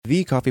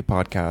The Coffee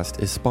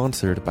Podcast is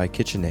sponsored by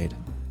KitchenAid,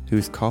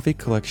 whose coffee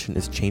collection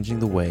is changing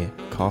the way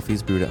coffee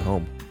is brewed at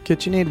home.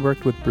 KitchenAid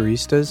worked with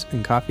baristas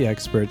and coffee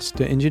experts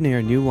to engineer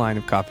a new line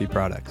of coffee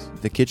products.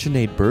 The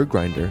KitchenAid Burr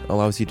Grinder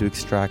allows you to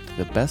extract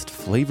the best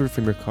flavor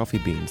from your coffee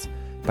beans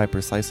by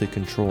precisely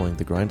controlling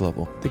the grind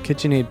level. The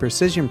KitchenAid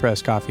Precision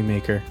Press Coffee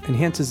Maker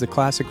enhances the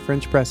classic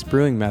French press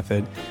brewing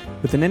method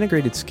with an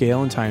integrated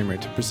scale and timer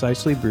to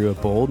precisely brew a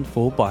bold,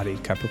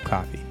 full-bodied cup of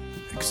coffee.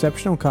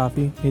 Exceptional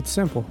coffee made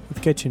simple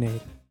with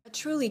KitchenAid. A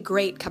truly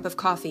great cup of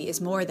coffee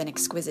is more than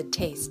exquisite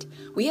taste.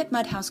 We at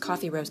Mudhouse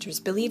Coffee Roasters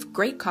believe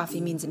great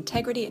coffee means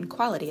integrity and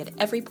quality at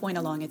every point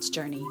along its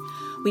journey.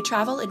 We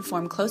travel and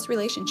form close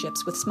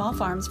relationships with small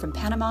farms from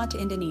Panama to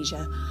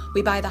Indonesia.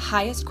 We buy the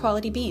highest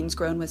quality beans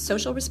grown with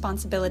social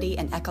responsibility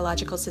and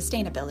ecological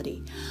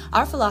sustainability.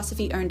 Our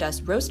philosophy earned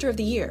us Roaster of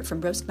the Year from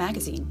Roast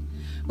Magazine.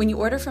 When you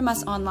order from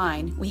us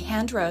online, we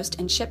hand roast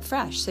and ship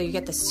fresh so you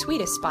get the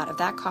sweetest spot of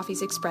that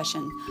coffee's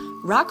expression.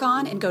 Rock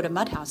on and go to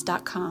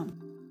mudhouse.com.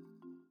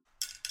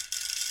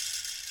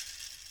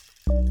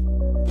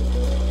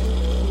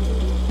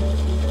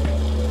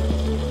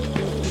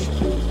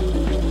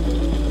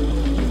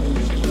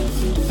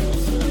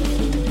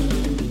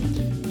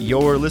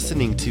 You're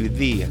listening to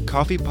The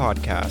Coffee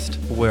Podcast,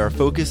 where our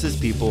focus is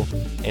people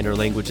and our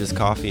language is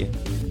coffee.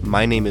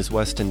 My name is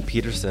Weston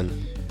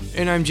Peterson.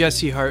 And I'm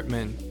Jesse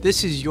Hartman.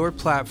 This is your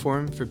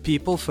platform for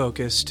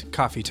people-focused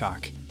coffee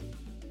talk.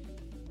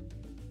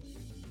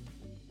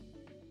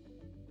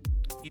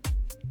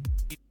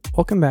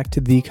 Welcome back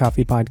to The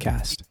Coffee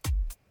Podcast.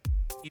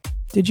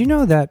 Did you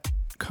know that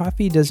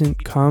coffee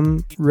doesn't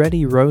come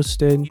ready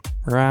roasted,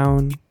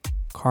 brown,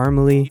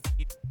 caramely,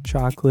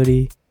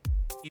 chocolatey,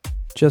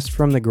 just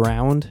from the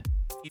ground?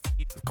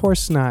 Of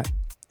course not.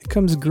 It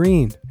comes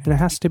green and it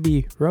has to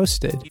be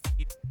roasted.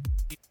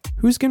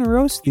 Who's going to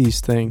roast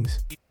these things?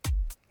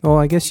 Well,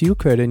 I guess you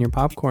could in your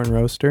popcorn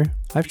roaster.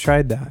 I've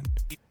tried that.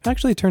 It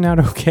actually turned out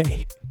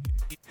okay.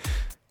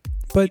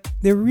 But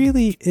there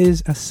really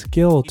is a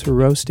skill to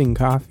roasting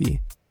coffee.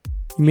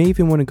 You may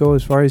even want to go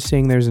as far as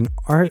saying there's an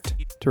art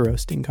to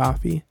roasting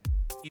coffee.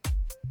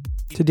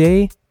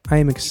 Today, I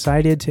am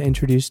excited to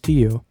introduce to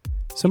you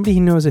somebody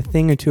who knows a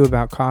thing or two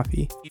about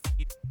coffee.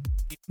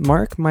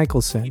 Mark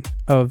Michaelson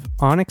of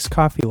Onyx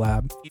Coffee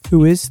Lab,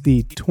 who is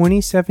the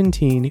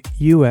 2017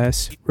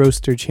 U.S.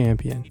 Roaster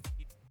Champion.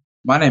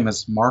 My name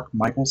is Mark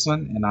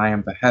Michaelson, and I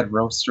am the head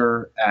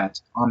roaster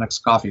at Onyx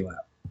Coffee Lab.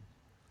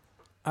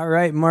 All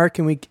right, Mark,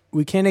 and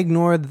we can't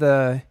ignore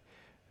the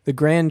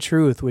grand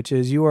truth, which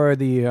is you are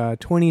the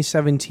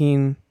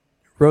 2017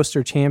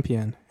 Roaster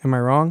Champion. Am I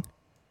wrong?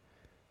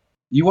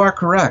 You are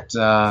correct.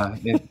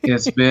 It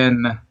has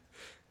been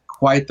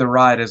quite the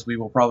ride, as we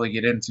will probably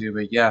get into,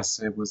 but yes,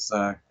 it was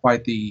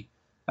quite the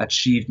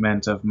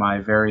achievement of my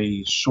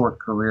very short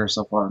career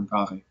so far in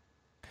coffee.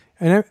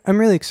 And I'm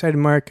really excited,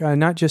 Mark,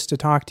 not just to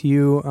talk to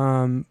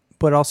you,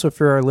 but also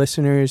for our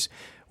listeners.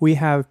 We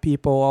have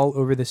people all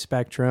over the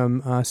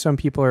spectrum. Some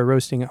people are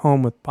roasting at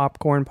home with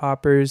popcorn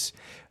poppers.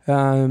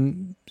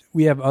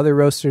 We have other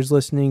roasters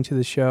listening to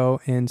the show,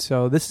 and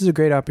so this is a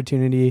great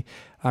opportunity.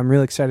 I'm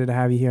really excited to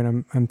have you here,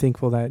 and I'm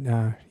thankful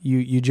that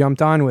you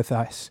jumped on with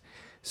us.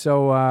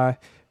 So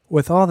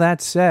with all that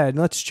said,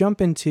 let's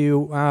jump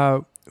into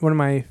one of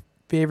my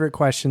favorite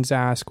questions to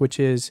ask, which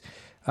is,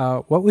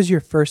 what was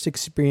your first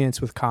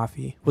experience with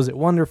coffee? Was it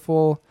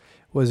wonderful?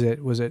 Was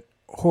it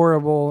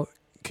horrible?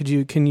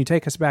 Can you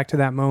take us back to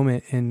that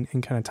moment and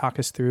kind of talk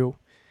us through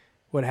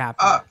what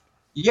happened?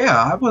 Yeah,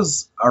 I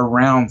was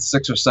around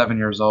 6 or 7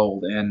 years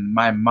old, and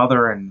my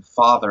mother and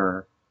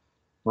father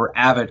were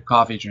avid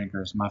coffee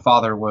drinkers. My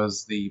father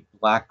was the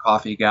black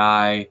coffee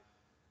guy.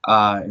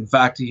 In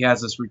fact, he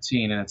has this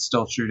routine, and it's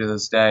still true to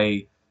this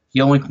day.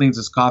 He only cleans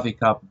his coffee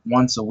cup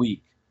once a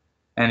week.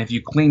 And if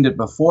you cleaned it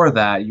before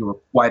that, you were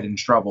quite in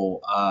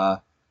trouble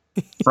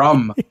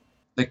from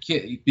the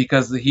kid,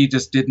 because he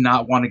just did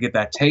not want to get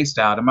that taste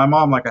out. And my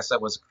mom, like I said,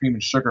 was a cream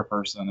and sugar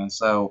person. And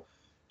so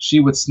she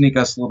would sneak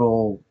us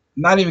little,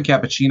 not even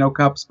cappuccino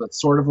cups, but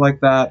sort of like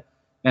that,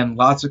 and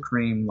lots of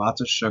cream,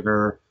 lots of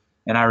sugar.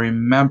 And I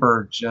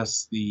remember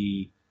just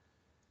the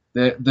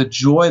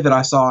joy that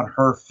I saw on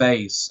her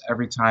face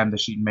every time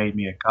that she made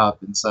me a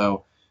cup. And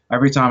so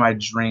every time I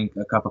drink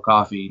a cup of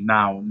coffee,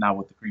 now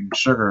with the cream and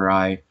sugar,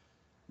 I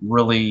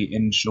really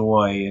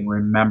enjoy and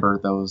remember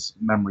those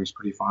memories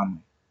pretty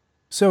fondly.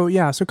 So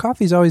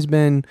coffee's always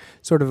been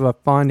sort of a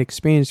fond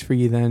experience for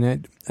you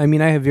then. I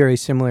have very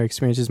similar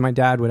experiences. My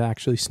dad would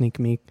actually sneak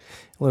me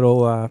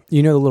little,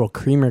 the little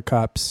creamer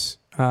cups.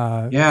 He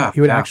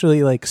would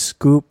actually like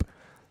scoop,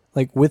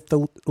 like with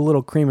the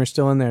little creamer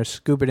still in there,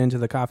 scoop it into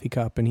the coffee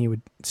cup, and he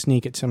would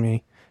sneak it to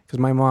me because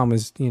my mom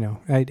was,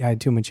 I had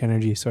too much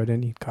energy, so I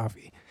didn't need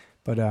coffee.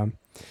 But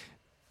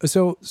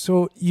so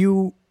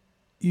you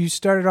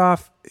started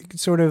off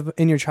sort of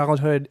in your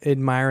childhood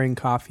admiring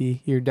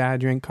coffee. Your dad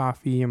drank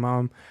coffee. Your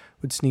mom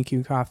would sneak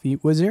you coffee.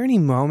 Was there any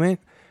moment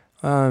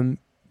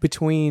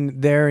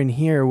between there and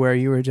here where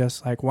you were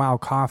just like, wow,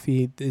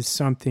 coffee is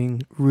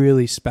something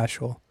really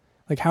special?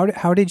 Like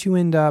how did you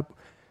end up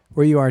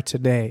where you are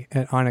today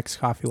at Onyx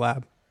Coffee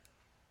Lab?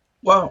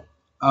 Well,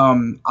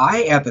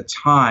 I at the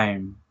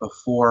time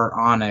before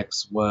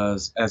Onyx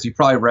was, as you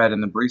probably read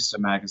in the Barista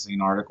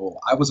Magazine article,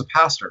 I was a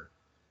pastor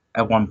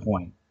at one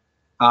point.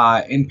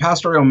 In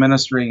pastoral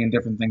ministry and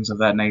different things of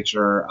that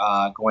nature,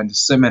 going to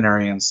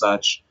seminary and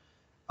such,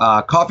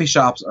 coffee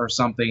shops are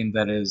something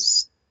that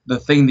is the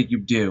thing that you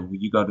do.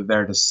 You go to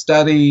there to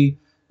study,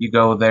 you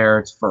go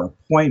there for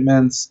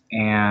appointments,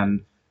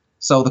 and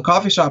so the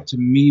coffee shop to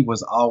me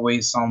was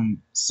always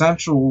some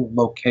central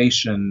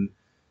location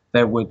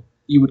that would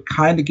you would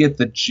kind of get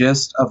the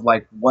gist of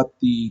like what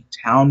the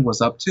town was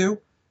up to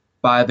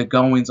by the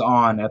goings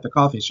on at the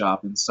coffee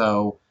shop. And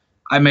so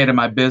I made it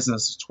my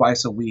business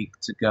twice a week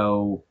to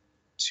go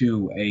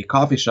to a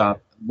coffee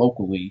shop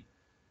locally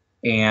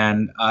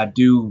and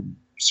do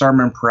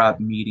sermon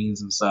prep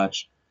meetings and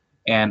such.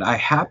 And I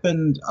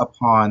happened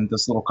upon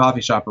this little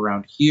coffee shop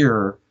around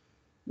here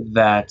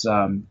that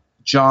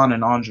John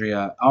and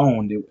Andrea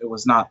owned. It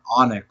was not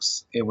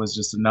Onyx, it was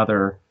just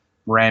another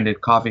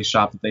branded coffee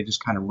shop that they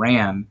just kind of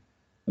ran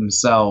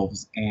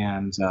themselves.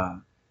 And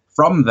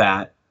from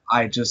that,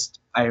 I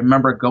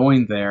remember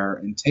going there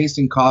and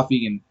tasting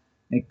coffee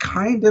and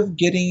kind of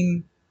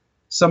getting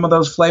some of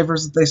those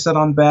flavors that they said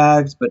on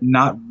bags, but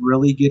not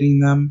really getting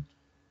them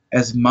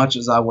as much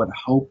as I would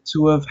hope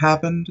to have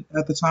happened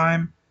at the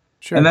time.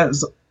 And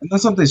Sure. then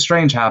something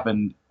strange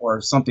happened, or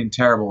something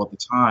terrible at the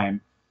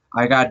time.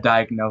 I got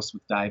diagnosed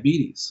with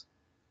diabetes.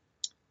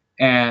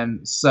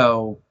 And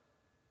so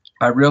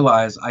I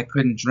realized I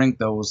couldn't drink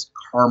those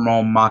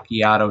caramel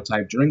macchiato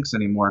type drinks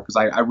anymore because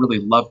I really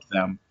loved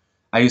them.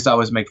 I used to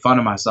always make fun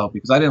of myself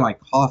because I didn't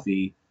like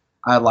coffee.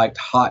 I liked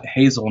hot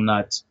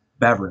hazelnut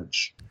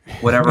beverage,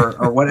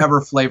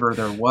 whatever flavor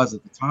there was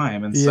at the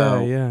time. And Yeah,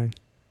 so yeah.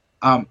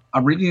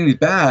 I'm reading these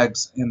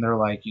bags, and they're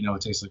like,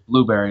 it tastes like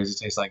blueberries,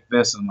 it tastes like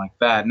this and like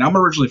that. And I'm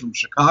originally from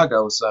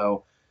Chicago,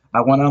 so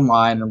I went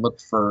online and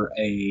looked for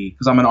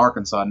because I'm in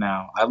Arkansas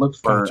now. I looked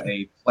for Gotcha.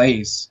 a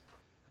place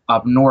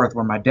up north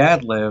where my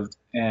dad lived,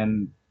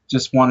 and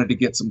just wanted to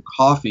get some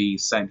coffee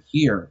sent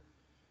here.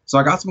 So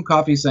I got some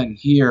coffee sent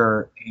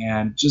here,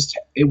 and just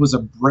it was a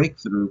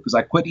breakthrough because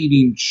I quit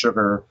eating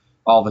sugar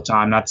all the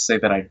time. Not to say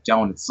that I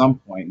don't at some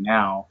point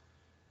now.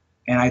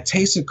 And I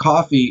tasted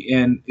coffee,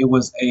 and it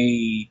was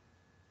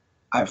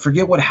I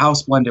forget what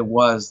house blend it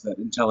was that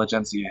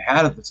Intelligentsia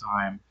had at the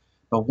time,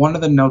 but one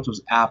of the notes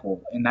was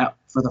apple, and that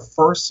for the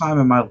first time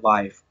in my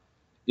life,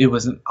 it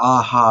was an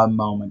aha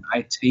moment.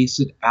 I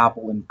tasted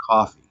apple in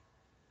coffee,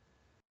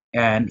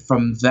 and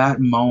from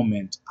that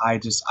moment, I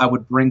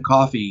would bring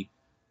coffee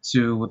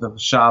to the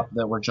shop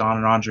that where John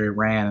and Andre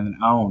ran and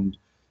owned,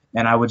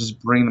 and I would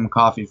just bring them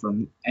coffee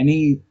from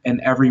any and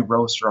every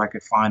roaster I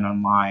could find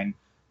online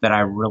that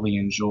I really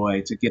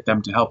enjoy to get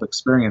them to help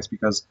experience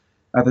because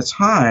at the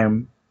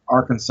time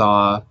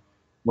Arkansas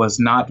was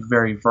not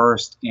very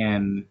versed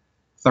in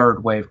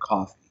third wave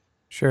coffee.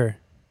 Sure.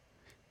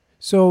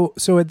 So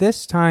at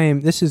this time,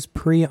 this is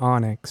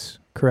pre-Onyx,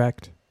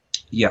 correct?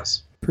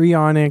 Yes,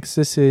 Pre-Onyx.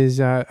 This is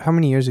how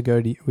many years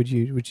ago would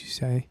you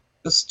say?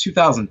 this is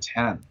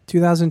 2010.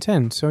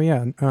 2010. So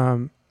yeah,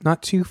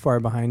 not too far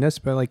behind us,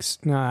 but like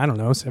no, I don't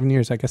know, 7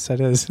 years. I guess that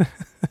is.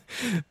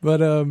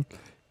 But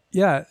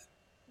yeah.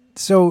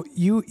 So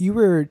you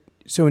were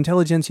so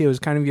Intelligentsia was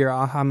kind of your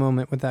aha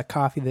moment with that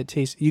coffee that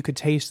you could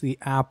taste the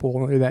apple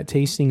or that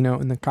tasting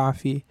note in the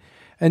coffee.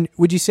 And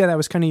would you say that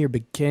was kind of your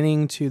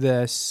beginning to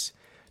the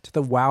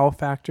wow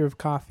factor of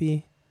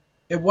coffee?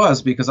 It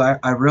was because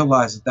I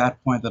realized at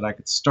that point that I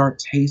could start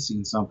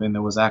tasting something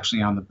that was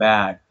actually on the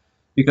bag.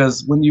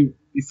 Because when you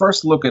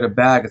first look at a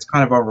bag, it's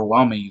kind of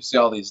overwhelming. You see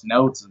all these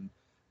notes, and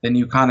then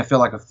you kind of feel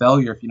like a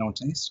failure if you don't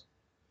taste them.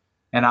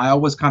 And I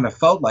always kind of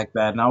felt like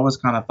that, and I always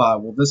kind of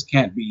thought, well, this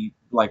can't be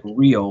like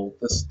real.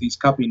 These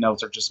cuppy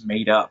notes are just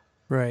made up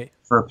Right.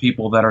 for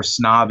people that are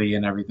snobby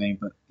and everything.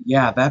 But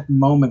yeah, that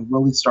moment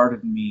really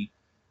started me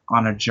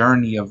on a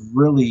journey of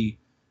really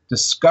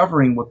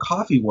discovering what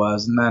coffee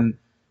was, and then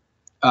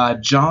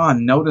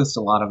John noticed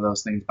a lot of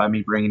those things by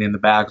me bringing in the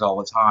bags all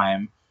the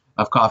time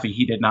of coffee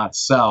he did not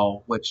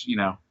sell, which,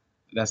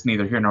 that's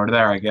neither here nor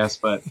there, I guess.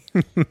 But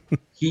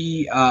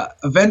he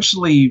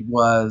eventually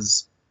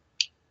was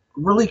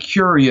really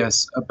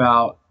curious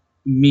about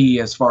me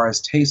as far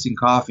as tasting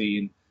coffee.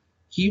 And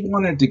he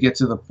wanted to get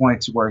to the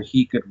point to where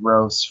he could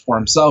roast for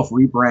himself,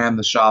 rebrand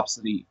the shops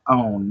that he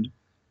owned.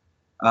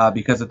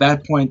 Because at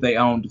that point they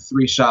owned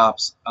three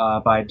shops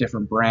by a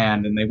different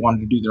brand, and they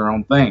wanted to do their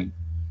own thing.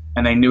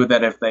 And they knew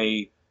that if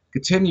they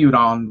continued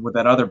on with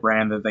that other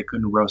brand, that they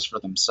couldn't roast for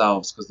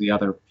themselves because the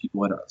other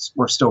people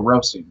were still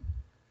roasting.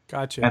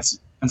 Gotcha.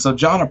 And so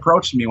John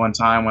approached me one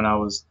time when I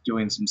was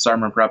doing some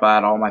sermon prep. I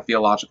had all my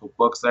theological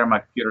books there, my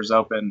computer's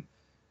open,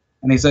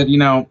 and he said,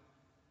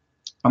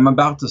 I'm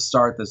about to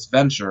start this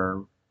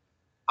venture.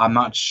 I'm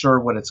not sure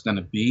what it's going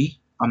to be.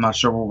 I'm not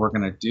sure what we're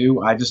going to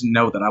do. I just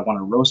know that I want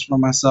to roast for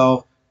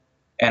myself,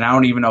 and I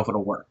don't even know if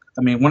it'll work.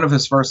 I mean, one of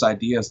his first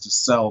ideas to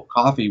sell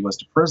coffee was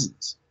to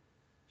prisons.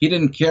 He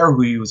didn't care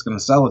who he was going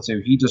to sell it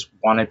to. He just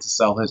wanted to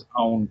sell his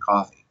own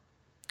coffee.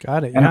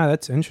 Got it. And Yeah,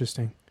 that's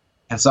interesting.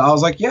 And so I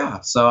was like, yeah.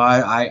 So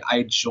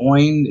I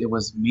joined. It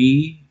was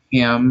me,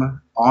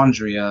 him,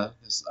 Andrea,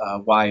 his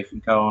wife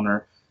and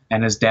co-owner,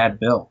 and his dad,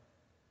 Bill.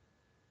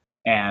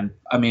 And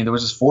I mean, there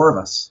was just four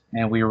of us,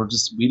 and we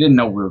didn't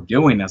know what we were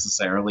doing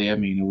necessarily. I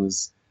mean,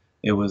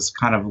 it was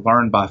kind of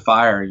learned by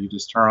fire. You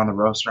just turn on the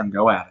roaster and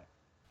go at it.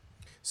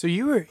 So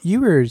you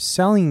were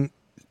selling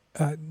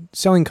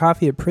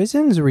coffee at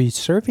prisons? Were you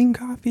serving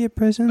coffee at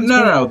prisons?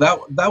 No,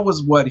 that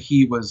was what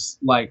he was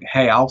like.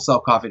 Hey, I'll sell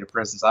coffee to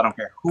prisons. I don't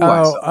care who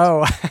I sell.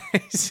 Oh, I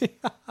see.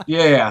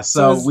 Yeah.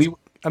 So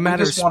a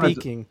matter of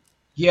speaking.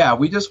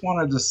 We just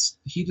wanted to.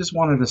 He just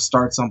wanted to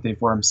start something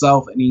for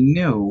himself, and he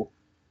knew,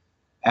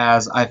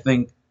 as I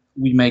think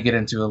we may get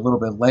into a little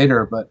bit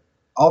later, but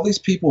all these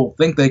people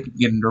think they can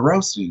get into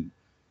roasting,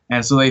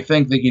 and so they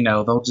think that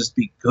they'll just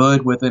be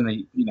good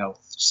within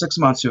 6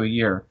 months to a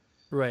year.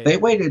 Right. They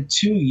waited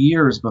 2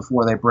 years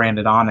before they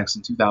branded Onyx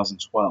in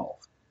 2012.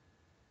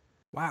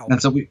 Wow.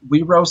 And so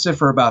we roasted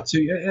for about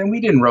 2 years, and we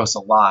didn't roast a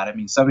lot. I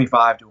mean,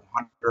 75 to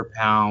 100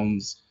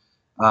 pounds.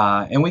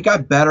 And we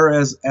got better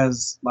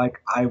as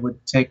like I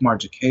would take more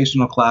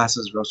educational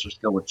classes, roaster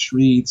skill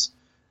retreats,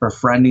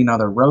 befriending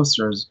other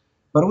roasters.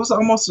 But it was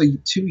almost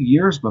 2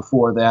 years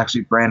before they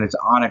actually branded to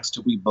Onyx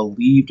till we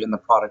believed in the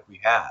product we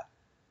had.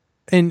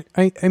 And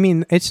I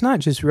mean, it's not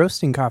just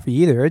roasting coffee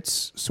either.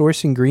 It's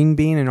sourcing green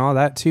bean and all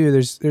that too.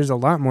 There's a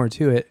lot more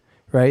to it,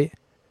 right?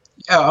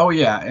 Yeah, oh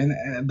yeah,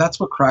 and that's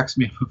what cracks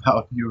me up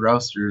about new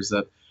roasters,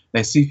 that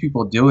they see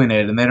people doing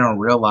it and they don't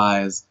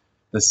realize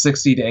the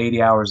 60 to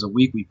 80 hours a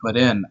week we put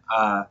in.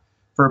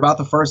 For about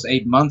the first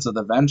 8 months of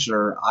the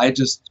venture, I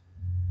just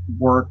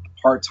worked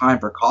part-time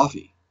for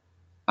coffee.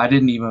 I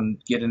didn't even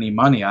get any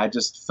money. I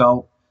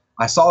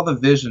saw the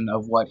vision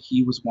of what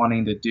he was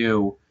wanting to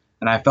do,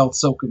 and I felt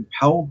so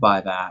compelled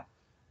by that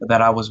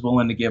I was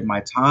willing to give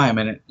my time.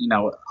 And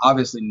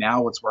obviously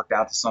now it's worked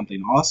out to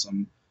something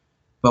awesome.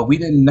 But we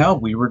didn't know.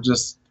 We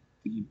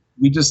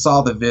just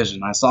saw the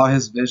vision. I saw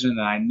his vision,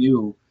 and I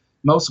knew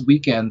most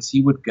weekends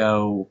he would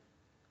go,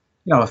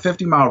 a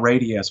 50-mile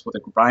radius with a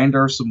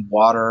grinder, some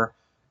water,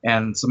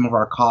 and some of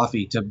our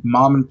coffee to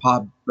mom and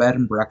pop bed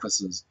and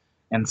breakfasts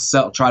and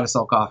try to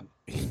sell coffee.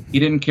 He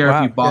didn't care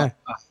if you bought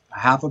a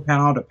half a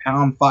pound,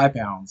 5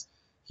 pounds.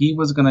 He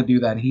was going to do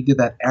that. He did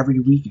that every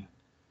weekend.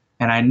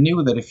 And I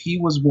knew that if he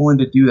was willing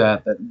to do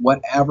that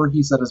whatever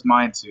he set his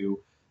mind to,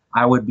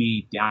 I would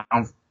be down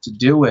to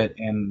do it,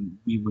 and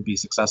we would be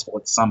successful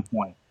at some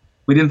point.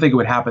 We didn't think it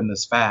would happen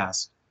this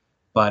fast,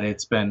 but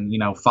it's been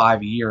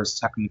 5 years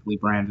technically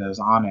branded as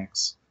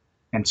Onyx,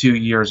 and 2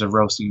 years of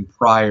roasting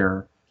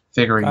prior,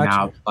 figuring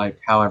out like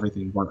how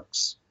everything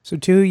works. So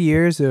 2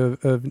 years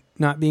of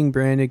not being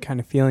branded, kind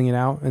of feeling it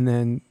out, and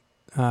then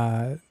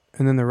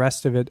the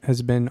rest of it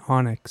has been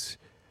Onyx.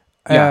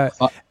 Yeah.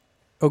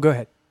 Go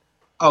ahead.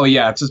 Oh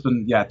yeah, it's just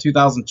been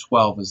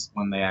 2012 is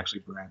when they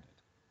actually branded.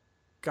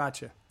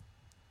 Gotcha.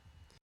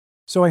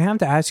 So I have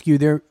to ask you,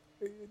 there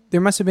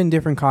must have been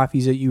different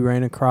coffees that you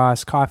ran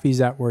across, coffees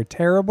that were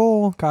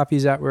terrible,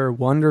 coffees that were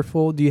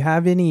wonderful. Do you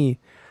have any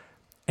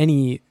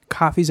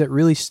coffees that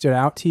really stood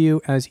out to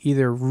you as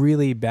either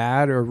really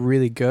bad or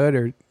really good,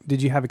 or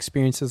did you have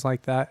experiences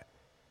like that?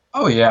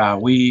 Oh yeah,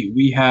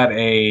 we had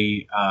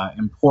a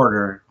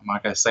importer. I'm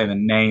not going to say the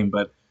name,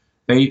 but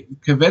they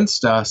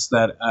convinced us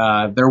that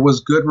there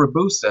was good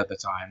Robusta at the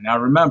time. Now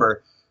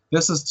remember,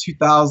 this is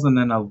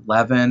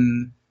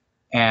 2011.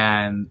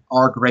 And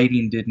our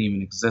grading didn't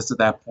even exist at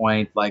that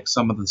point. Like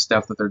some of the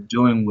stuff that they're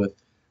doing with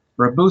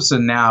Robusta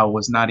now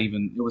was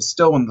it was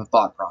still in the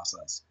thought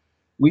process.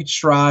 We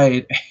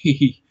tried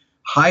a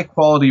high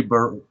quality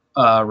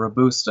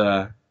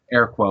Robusta,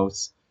 air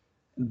quotes,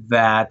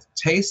 that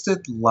tasted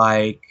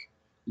like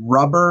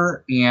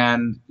rubber,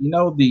 and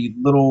the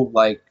little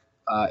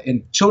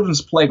in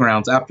children's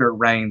playgrounds after it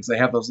rains, they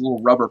have those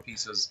little rubber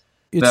pieces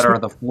that are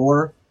the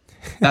floor.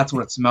 That's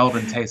what it smelled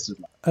and tasted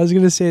like. I was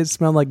going to say it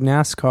smelled like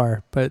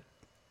NASCAR, but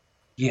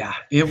yeah,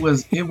 it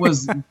was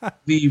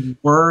the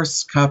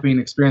worst cupping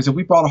experience. And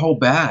we bought a whole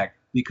bag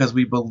because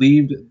we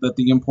believed that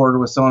the importer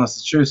was telling us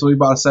the truth. So we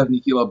bought a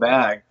 70-kilo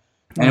bag,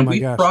 and we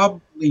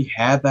probably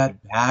had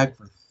that bag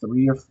for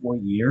 3 or 4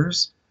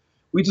 years.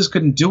 We just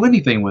couldn't do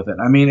anything with it.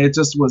 I mean, it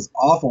just was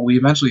awful. We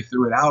eventually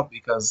threw it out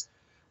because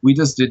we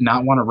just did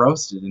not want to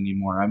roast it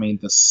anymore. I mean,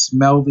 the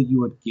smell that you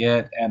would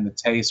get and the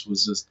taste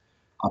was just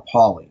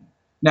appalling.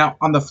 Now,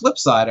 on the flip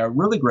side, a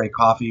really great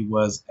coffee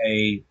was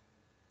an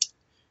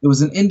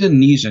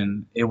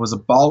Indonesian. It was a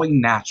Bali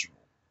natural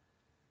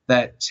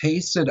that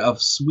tasted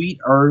of sweet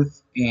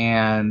earth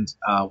and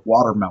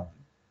watermelon.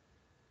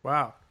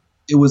 Wow.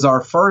 It was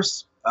our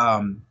first,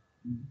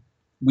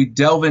 we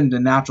delve into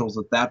naturals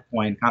at that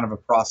point, kind of a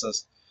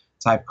processed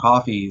type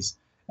coffees.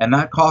 And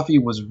that coffee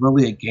was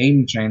really a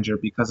game changer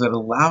because it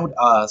allowed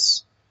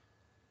us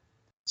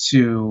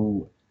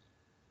to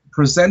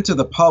present to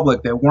the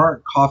public that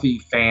weren't coffee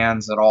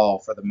fans at all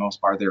for the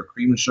most part. They were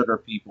cream and sugar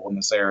people in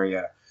this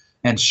area,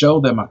 and show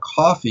them a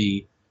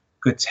coffee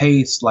could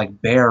taste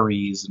like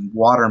berries and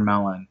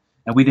watermelon,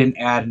 and we didn't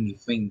add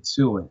anything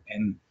to it.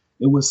 And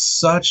it was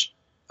such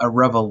a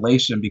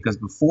revelation because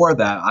before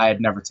that, I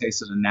had never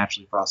tasted a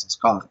naturally processed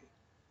coffee.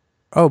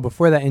 Oh,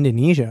 before that,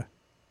 Indonesia.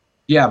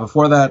 Yeah,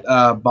 before that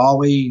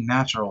Bali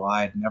Natural,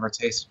 I had never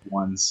tasted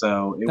one,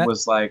 so it That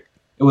was like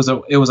it was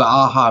a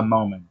aha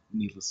moment,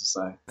 needless to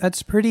say.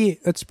 that's pretty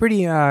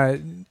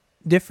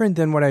different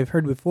than what I've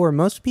heard before.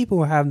 Most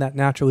people have that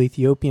natural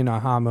Ethiopian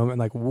aha moment,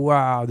 like,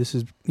 wow, this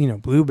is,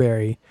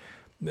 blueberry.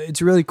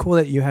 It's really cool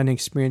that you had an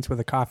experience with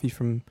a coffee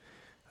from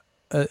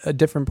a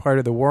different part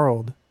of the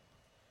world.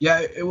 Yeah,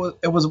 it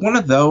was one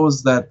of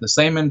those that the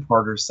same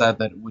importer said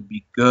that it would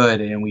be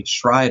good, and we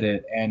tried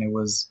it, and it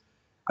was.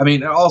 I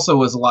mean, it also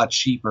was a lot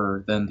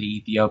cheaper than the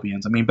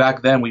Ethiopians. I mean,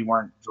 back then we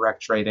weren't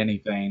direct trade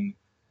anything,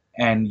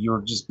 and you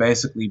were just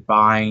basically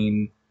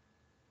buying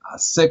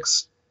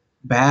 6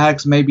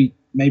 bags, maybe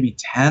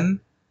 10,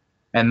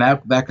 and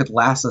that could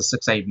last us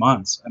 6 8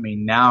 months. I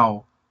mean,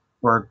 now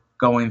we're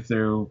going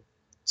through.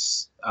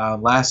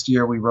 Last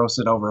year we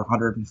roasted over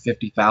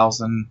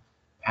 150,000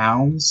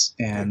 pounds,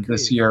 Good and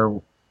this grief.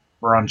 year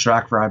we're on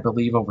track for, I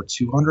believe, over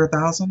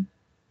 200,000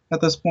 at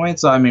this point.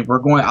 So I mean, we're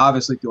going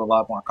obviously through a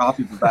lot more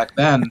coffee, but back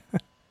then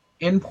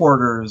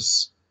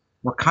importers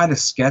were kind of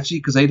sketchy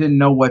because they didn't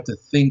know what to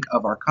think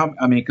of our company.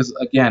 I mean, because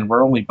again,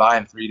 we're only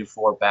buying 3 to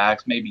 4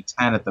 bags, maybe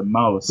 10 at the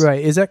most.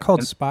 Right. Is that called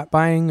And spot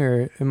buying,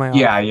 or am I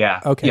yeah, off?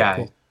 yeah, Okay, yeah.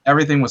 cool.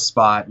 Everything was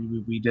spot.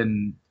 We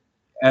didn't,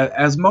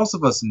 as most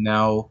of us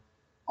know,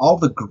 all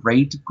the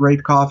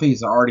great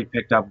coffees are already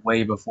picked up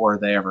way before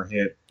they ever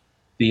hit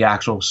the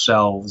actual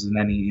shelves in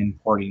any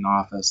importing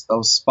office.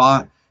 Those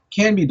spot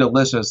can be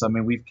delicious. I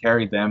mean, we've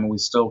carried them, and we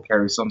still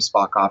carry some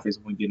spot coffees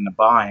when we get in a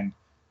bind.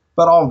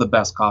 But all of the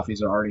best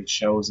coffees are already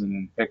chosen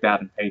and picked out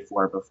and paid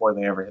for before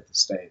they ever hit the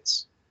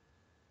States.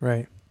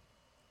 Right.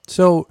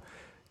 So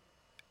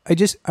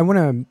I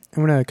want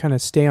to kind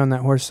of stay on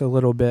that horse a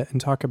little bit and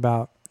talk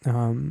about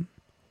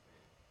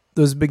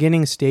those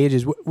beginning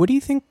stages. What do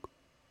you think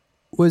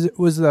was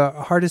the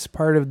hardest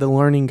part of the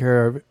learning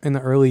curve in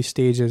the early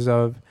stages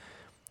of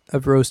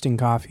roasting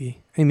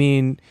coffee? I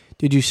mean,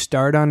 did you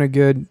start on a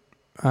good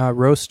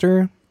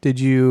roaster? Did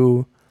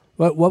you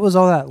what was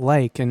all that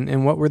like,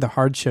 and what were the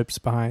hardships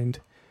behind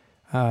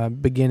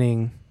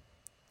beginning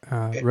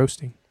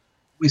roasting?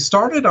 We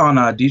started on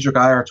a Diedrich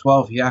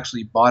IR12. He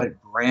actually bought it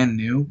brand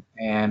new,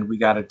 and we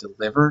got it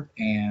delivered.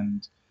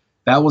 And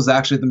that was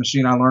actually the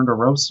machine I learned to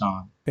roast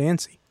on.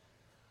 Fancy.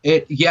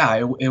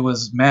 It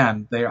was,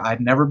 man. There, I'd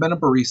never been a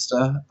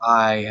barista.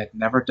 I had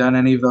never done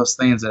any of those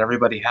things that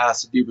everybody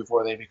has to do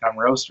before they become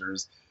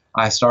roasters.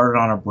 I started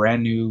on a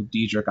brand new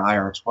Diedrich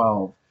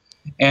IR12,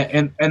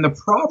 and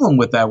the problem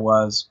with that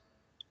was,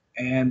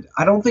 and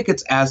I don't think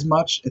it's as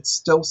much. It's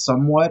still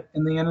somewhat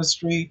in the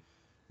industry,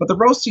 but the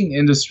roasting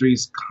industry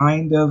is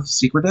kind of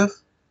secretive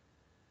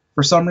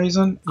for some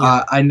reason.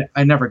 Yeah.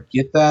 I never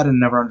get that and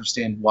never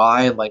understand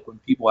why. Like when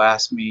people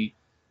ask me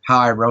how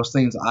I roast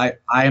things, I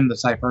am the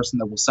type of person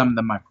that will send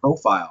them my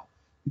profile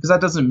because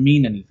that doesn't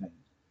mean anything.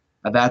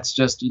 That's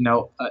just,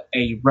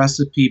 a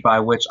recipe by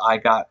which I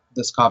got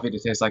this coffee to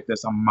taste like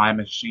this on my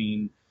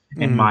machine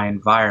in Mm. my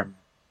environment.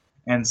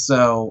 And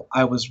so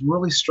I was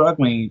really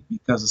struggling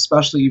because,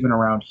 especially even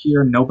around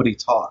here, nobody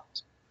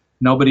talked.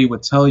 Nobody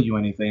would tell you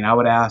anything. I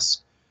would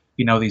ask,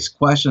 these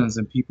questions,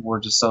 and people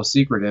were just so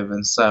secretive.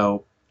 And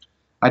so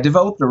I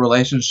developed a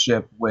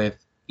relationship with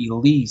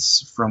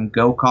Elise from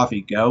Go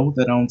Coffee Go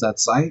that owns that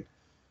site.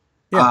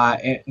 Yeah.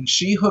 And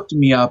she hooked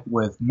me up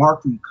with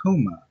Mark from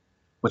Kuma,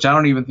 which I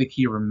don't even think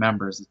he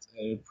remembers.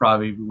 It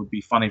probably would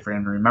be funny for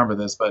him to remember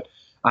this, but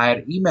I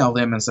had emailed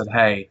him and said,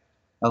 hey,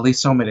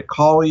 Elise told me to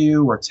call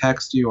you or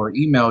text you or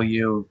email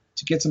you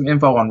to get some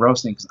info on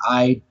roasting because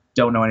I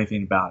don't know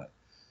anything about it.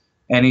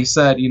 And he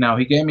said,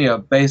 he gave me a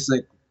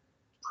basic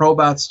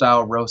Probat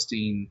style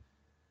roasting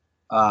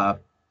uh,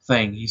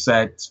 thing. He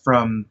said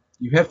from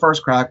you hit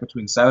first crack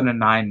between 7 and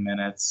 9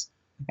 minutes,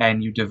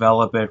 and you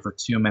develop it for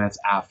 2 minutes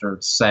after,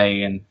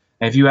 say, and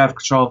if you have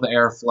control of the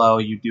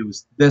airflow, you do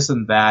this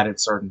and that at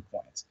certain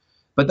points.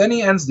 But then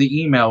he ends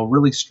the email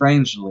really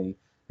strangely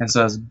and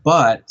says,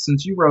 but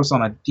since you roast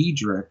on a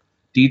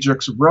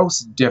Diedrich's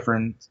roast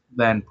different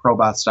than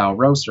Probat style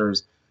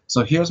roasters.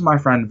 So here's my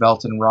friend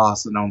Velton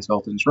Ross that owns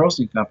Velton's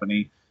Roasting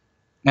Company,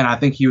 and I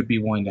think he would be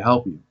willing to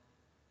help you.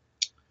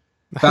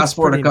 That's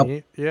pretty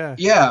neat.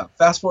 Yeah.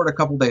 Fast forward a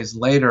couple days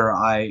later,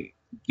 I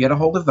get a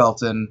hold of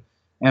Velton,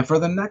 and for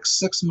the next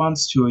 6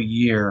 months to a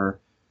year,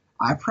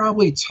 I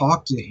probably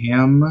talked to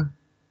him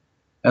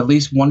at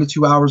least 1 to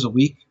 2 hours a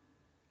week,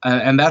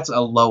 and that's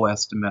a low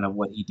estimate of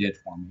what he did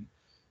for me.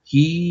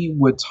 He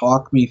would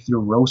talk me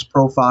through roast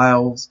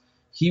profiles.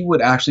 He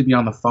would actually be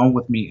on the phone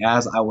with me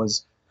as I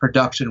was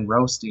production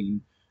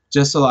roasting,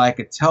 just so I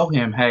could tell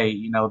him,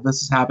 hey,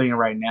 this is happening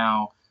right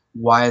now.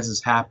 Why is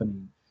this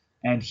happening?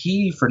 And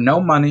he, for no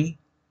money,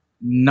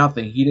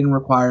 nothing, he didn't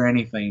require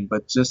anything,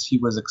 but just he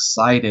was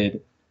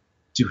excited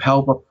to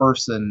help a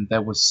person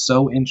that was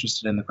so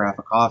interested in the craft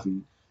of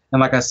coffee.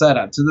 And like I said,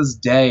 to this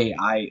day,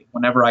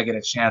 whenever I get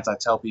a chance, I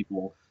tell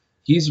people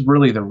he's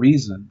really the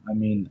reason. I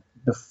mean,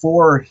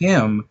 before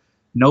him,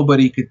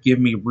 nobody could give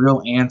me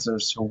real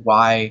answers to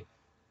why,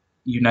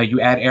 you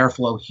add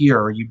airflow here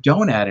or you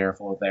don't add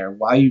airflow there.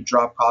 Why you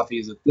drop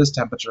coffees at this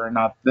temperature and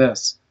not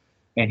this.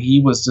 and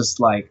he was just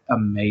like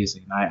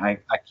amazing. I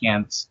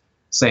can't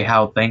say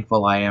how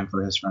thankful I am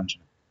for his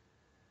friendship.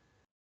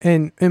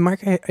 And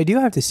Mark, I do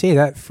have to say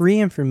that free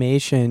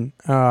information,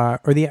 or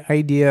the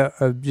idea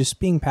of just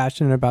being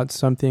passionate about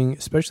something,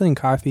 especially in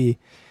coffee,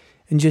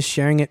 and just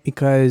sharing it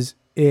because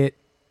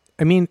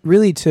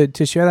really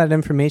to share that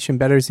information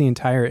betters the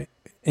entire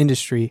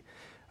industry.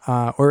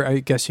 Or I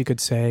guess you could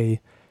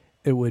say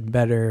it would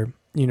better,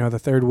 the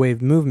third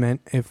wave movement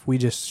if we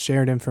just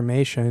shared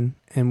information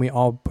and we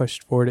all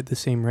pushed forward at the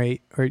same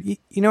rate. Or, you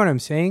know what I'm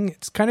saying?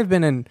 It's kind of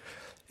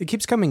it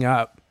keeps coming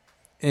up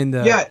in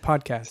the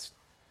podcast.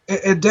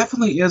 It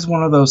definitely is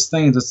one of those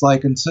things. It's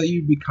like until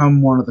you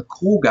become one of the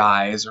cool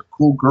guys or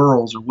cool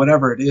girls or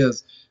whatever it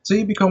is, until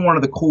you become one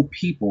of the cool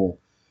people,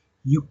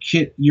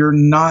 you're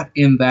not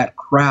in that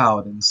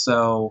crowd, and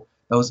so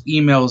those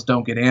emails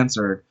don't get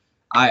answered.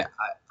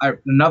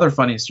 Another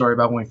funny story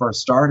about when we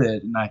first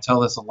started, and I tell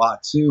this a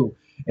lot too,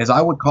 is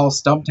I would call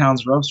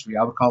Stumptown's Roastery,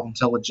 I would call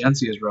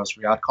Intelligentsia's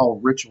Roastery, I'd call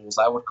Rituals,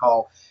 I would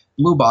call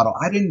Blue Bottle.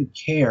 I didn't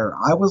care.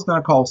 I was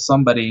going to call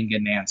somebody and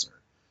get an answer.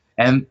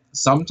 And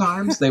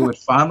sometimes they would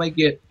finally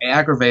get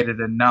aggravated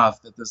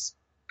enough that this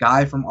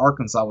guy from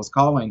Arkansas was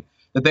calling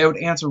that they would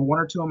answer one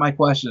or two of my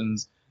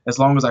questions as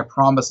long as I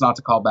promised not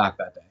to call back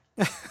that day.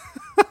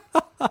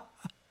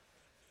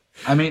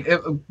 I mean,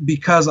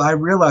 because I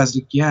realized,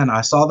 again,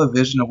 I saw the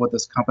vision of what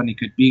this company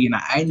could be, and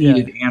I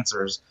needed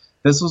answers.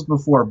 This was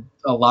before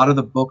a lot of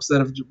the books that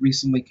have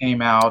recently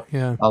came out,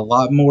 a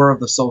lot more of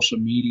the social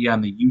media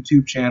and the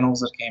YouTube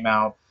channels that came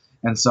out.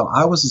 And so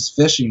I was just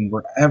fishing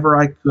wherever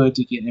I could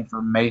to get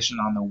information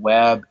on the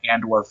web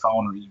and or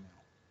phone or email.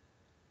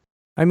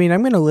 I mean,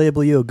 I'm going to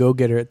label you a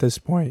go-getter at this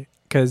point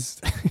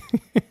because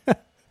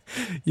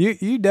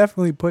you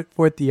definitely put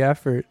forth the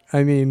effort.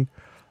 I mean,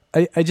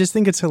 I just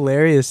think it's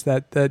hilarious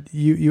that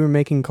you were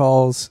making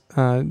calls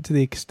to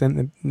the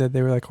extent that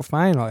they were like, "Oh,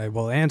 fine, I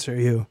will answer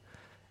you."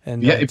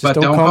 And but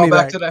don't call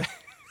back today.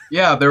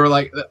 Yeah, they were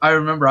like, I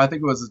remember, I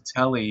think it was a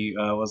telly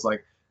was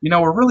like,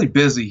 we're really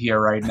busy here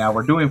right now.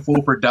 We're doing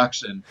full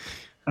production.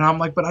 And I'm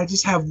like, but I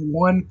just have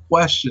one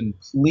question,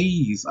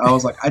 please. I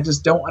was like, I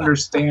just don't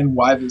understand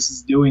why this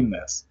is doing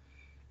this.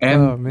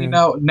 And,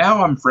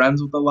 now I'm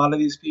friends with a lot of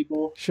these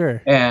people.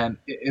 Sure. And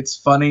it's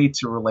funny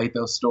to relate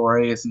those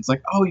stories. And it's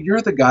like, oh,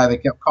 you're the guy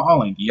that kept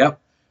calling. Yep.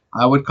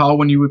 I would call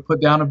when you would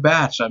put down a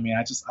batch. I mean,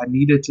 I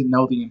needed to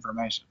know the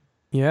information.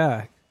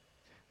 Yeah.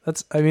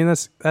 That's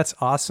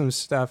awesome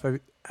stuff.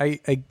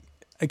 I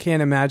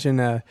can't imagine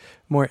a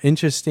more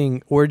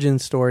interesting origin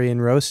story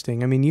in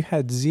roasting. I mean, you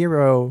had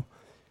zero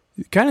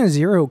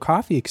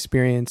coffee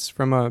experience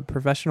from a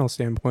professional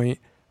standpoint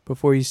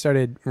before you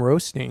started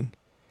roasting.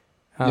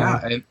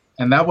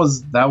 And that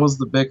was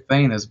the big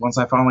thing is once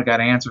I finally got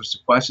answers to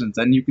questions,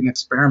 then you can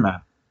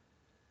experiment.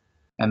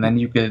 And then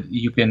you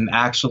can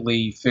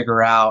actually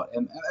figure out,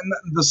 and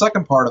the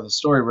second part of the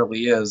story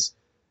really is,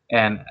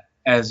 and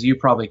as you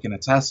probably can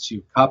attest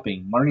to,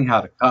 cupping, learning how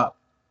to cup.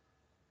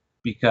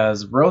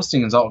 Because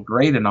roasting is all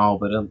great and all,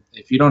 but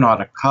if you don't know how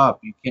to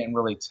cup, you can't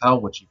really tell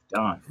what you've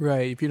done.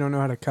 Right. If you don't know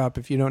how to cup,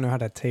 if you don't know how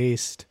to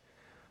taste,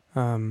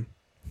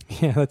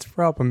 that's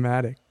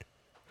problematic.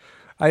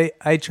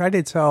 I try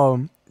to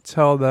tell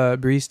the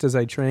baristas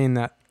I train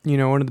that,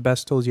 one of the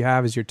best tools you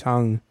have is your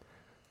tongue.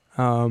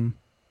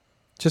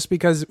 Just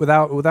because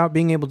without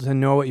being able to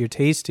know what you're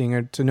tasting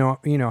or to know,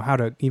 how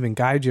to even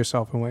guide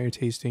yourself in what you're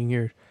tasting,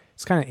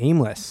 it's kind of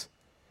aimless.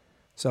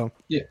 So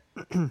yeah,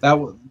 that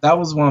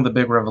was one of the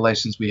big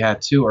revelations we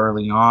had too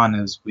early on.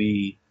 Is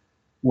we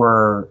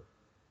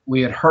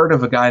had heard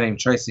of a guy named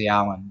Tracy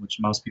Allen, which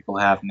most people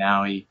have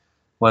now. He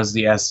was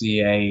the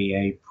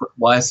SCAA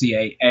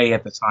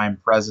at the time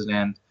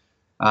president.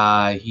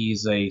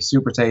 He's a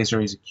super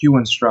taster. He's a Q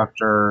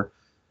instructor.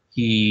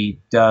 He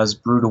does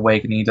Brewed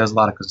Awakening. He does a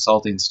lot of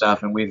consulting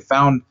stuff. And we had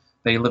found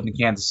that he lived in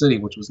Kansas City,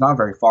 which was not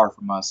very far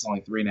from us, only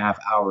 3.5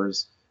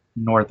 hours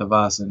north of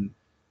us. And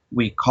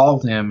we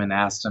called him and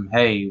asked him,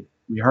 hey,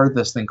 we heard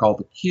this thing called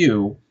the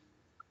Q,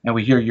 and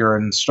we hear you're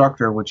an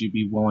instructor. Would you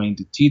be willing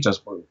to teach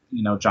us?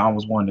 John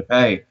was willing to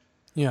pay.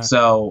 Yeah.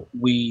 So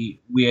we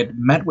had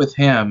met with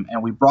him,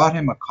 and we brought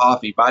him a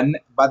coffee.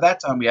 By that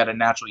time, we had a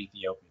natural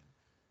Ethiopian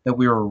that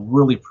we were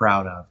really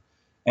proud of.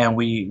 And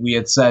we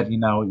had said,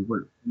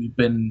 we've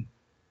been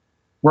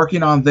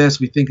working on this.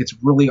 We think it's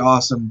really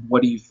awesome.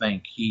 What do you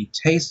think? He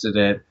tasted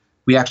it.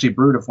 We actually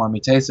brewed it for him. He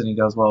tasted it, and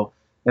he goes, well,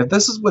 if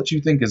this is what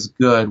you think is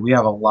good, we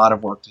have a lot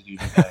of work to do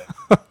today.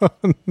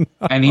 No.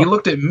 And he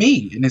looked at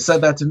me and he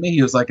said that to me.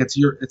 He was like, it's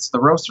the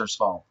roaster's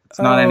fault. It's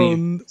not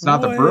it's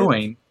not the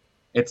brewing.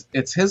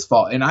 It's his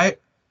fault. And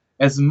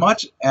as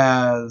much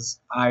as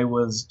I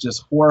was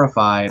just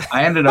horrified,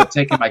 I ended up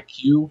taking my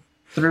Q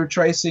through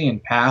Tracy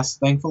and passed,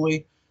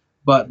 thankfully.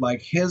 But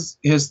like his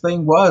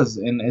thing was,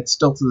 and it's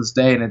still to this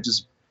day, and it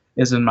just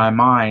is in my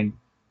mind,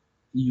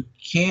 you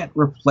can't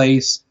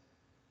replace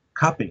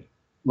cupping.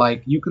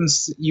 Like you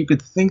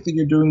could think that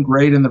you're doing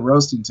great in the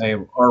roasting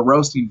table or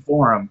roasting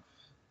forum,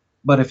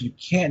 but if you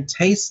can't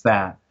taste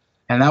that,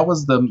 and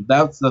that's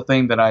the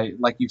thing that I,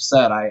 like you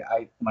said,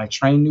 I when I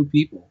train new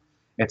people,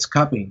 it's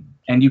cupping,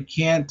 and you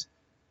can't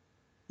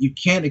you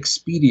can't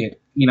expedite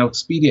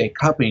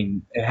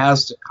cupping. It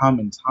has to come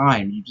in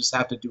time. You just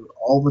have to do it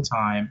all the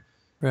time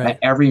Right. at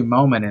every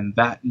moment, and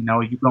that you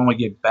can only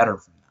get better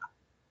from that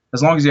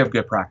as long as you have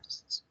good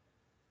practices.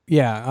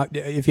 Yeah.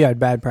 If you had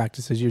bad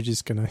practices, you're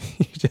just gonna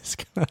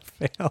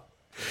fail.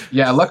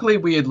 Yeah, luckily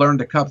we had learned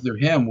to cup through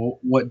him.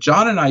 What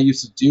John and I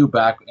used to do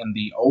back in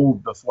the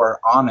old before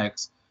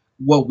Onyx,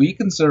 what we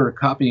considered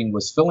cupping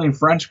was filling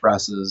French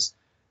presses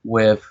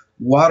with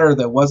water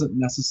that wasn't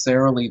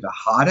necessarily the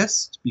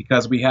hottest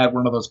because we had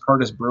one of those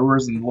Curtis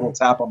Brewers and a little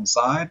tap on the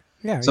side.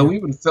 Yeah. So yeah.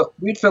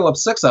 we'd fill up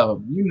 6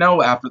 of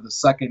them. After the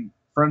second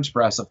French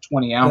press of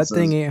 20 ounces, That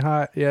thing ain't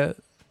hot yet.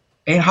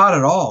 ain't hot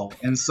at all.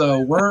 And so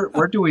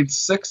we're doing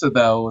 6 of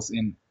those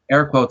in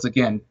air quotes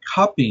again,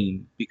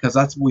 cupping, because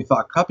that's what we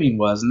thought cupping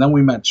was. And then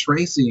we met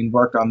Tracy and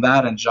worked on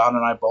that, and John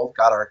and I both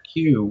got our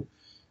cue,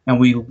 and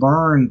we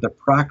learned the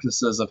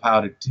practices of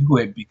how to do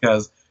it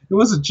because it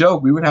was a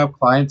joke. We would have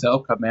clientele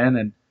come in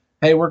and,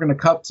 hey, we're going to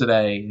cup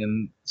today.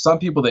 And some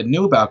people that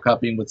knew about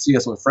cupping would see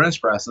us with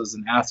French presses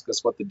and ask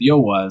us what the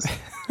deal was.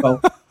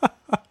 Well,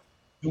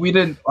 we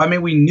didn't,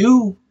 we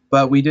knew,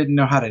 but we didn't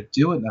know how to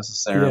do it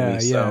necessarily. Yeah,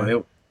 so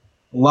yeah.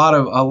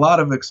 a lot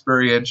of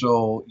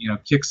experiential,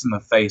 kicks in the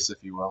face, if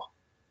you will.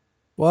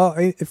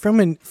 Well, from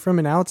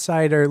an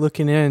outsider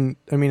looking in,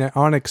 at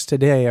Onyx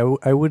today,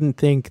 I wouldn't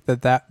think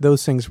that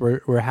those things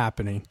were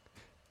happening.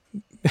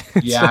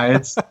 Yeah,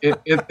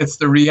 it's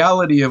the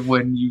reality of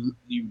when you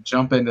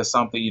jump into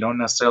something, you don't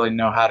necessarily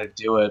know how to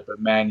do it, but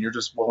man, you're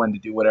just willing to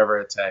do whatever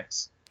it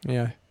takes.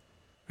 Yeah,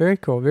 very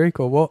cool, very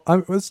cool. Well,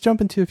 let's jump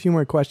into a few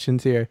more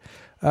questions here.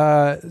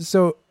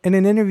 So, in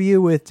an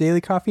interview with Daily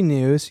Coffee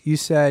News, you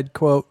said,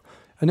 quote,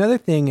 "Another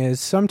thing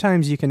is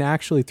sometimes you can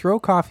actually throw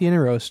coffee in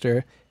a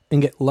roaster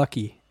and get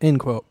lucky,"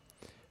 end quote.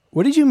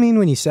 What did you mean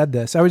when you said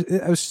this? I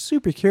was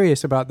super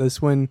curious about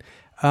this when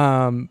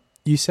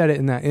you said it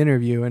in that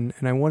interview, and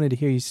I wanted to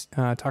hear you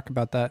talk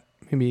about that,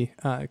 maybe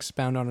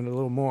expound on it a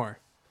little more.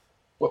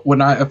 When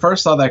I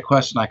first saw that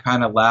question, I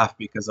kind of laughed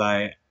because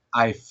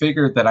I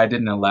figured that I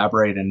didn't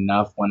elaborate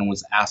enough when it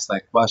was asked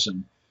that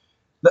question.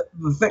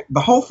 The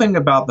whole thing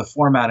about the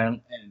format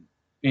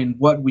and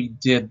what we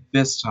did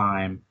this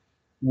time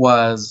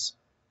was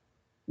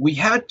we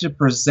had to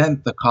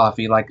present the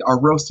coffee, like our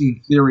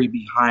roasting theory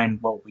behind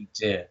what we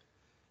did.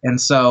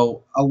 And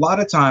so a lot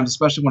of times,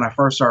 especially when I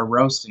first started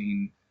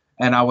roasting,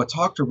 and I would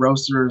talk to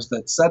roasters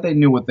that said they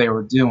knew what they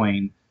were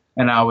doing,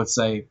 and I would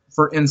say,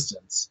 for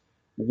instance,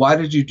 why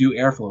did you do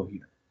airflow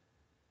here?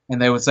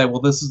 And they would say,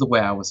 well, this is the way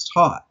I was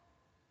taught.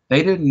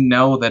 They didn't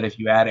know that if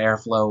you add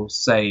airflow,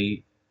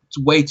 say,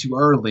 way too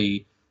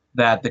early,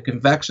 that the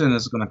convection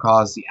is going to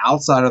cause the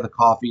outside of the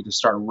coffee to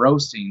start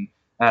roasting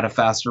at a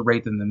faster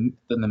rate than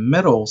the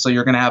middle, so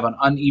you're going to have an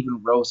uneven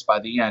roast by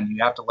the end.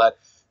 You have to let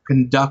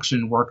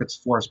conduction work its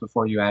force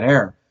before you add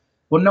air.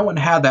 Well, no one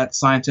had that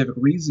scientific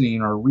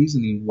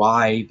reasoning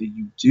why that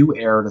you do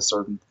air at a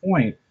certain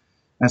point.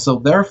 And so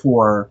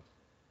therefore,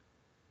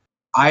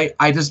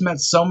 I just met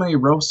so many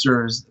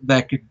roasters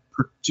that could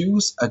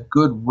produce a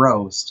good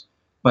roast,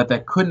 but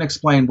that couldn't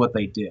explain what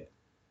they did.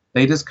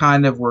 They just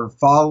kind of were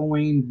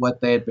following what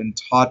they had been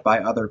taught by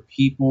other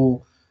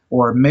people,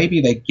 or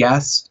maybe they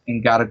guessed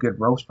and got a good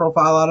roast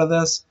profile out of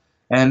this.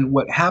 And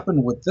what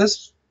happened with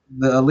this,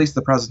 at least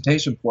the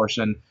presentation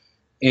portion,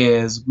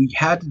 is we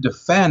had to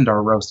defend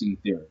our roasting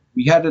theory.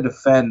 We had to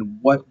defend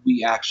what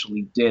we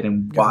actually did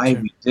and why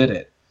we did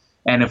it.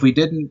 And if we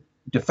didn't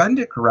defend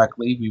it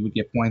correctly, we would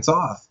get points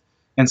off.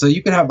 And so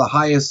you could have the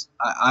highest.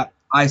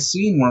 I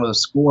seen one of the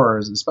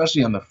scores,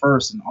 especially on the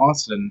first in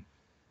Austin.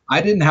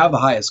 I didn't have the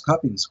highest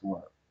cupping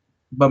score,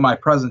 but my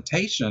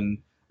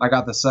presentation, I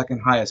got the second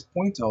highest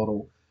point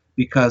total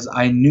because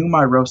I knew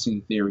my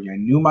roasting theory, I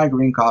knew my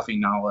green coffee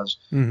knowledge,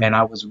 and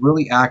I was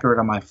really accurate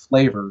on my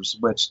flavors,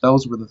 which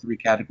those were the 3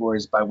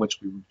 categories by which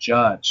we were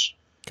judged.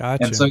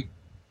 Gotcha. And so,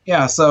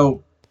 yeah,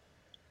 so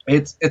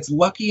it's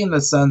lucky in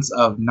the sense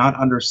of not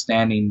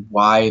understanding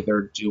why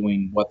they're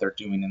doing what they're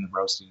doing in the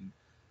roasting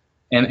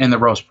and in the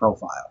roast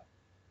profile.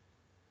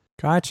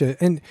 Gotcha.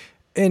 And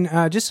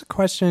just a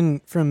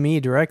question from me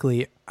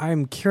directly.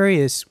 I'm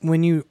curious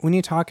when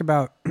you talk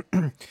about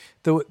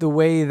the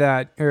way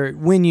that, or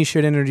when you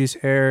should introduce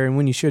air and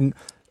when you shouldn't.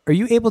 Are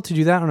you able to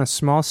do that on a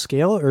small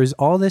scale, or is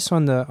all this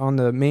on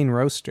the main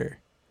roaster?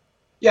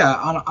 Yeah,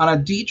 on a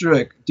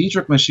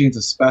Diedrich machines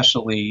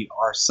especially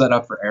are set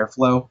up for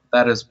airflow.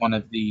 That is one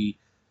of the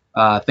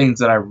things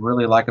that I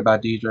really like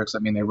about Diedrichs. I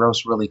mean, they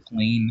roast really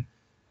clean.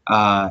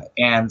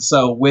 And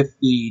so with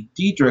the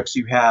Diedrichs,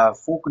 you have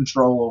full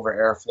control over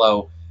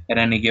airflow at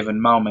any given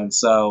moment.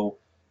 So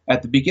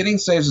at the beginning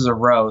stages of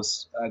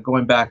roast,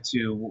 going back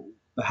to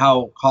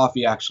how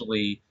coffee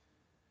actually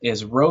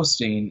is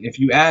roasting, if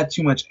you add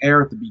too much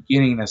air at the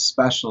beginning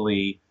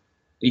especially,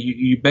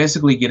 you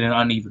basically get an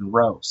uneven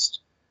roast.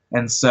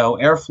 And so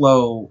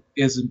airflow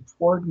is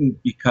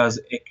important because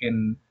it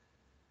can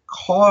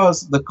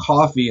cause the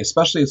coffee,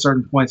 especially at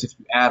certain points if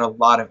you add a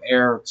lot of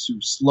air,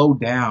 to slow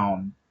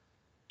down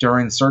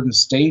during certain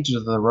stages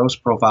of the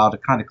roast profile to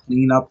kind of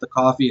clean up the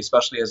coffee,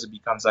 especially as it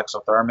becomes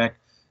exothermic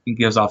and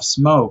gives off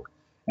smoke.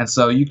 And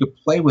so you could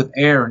play with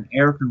air, and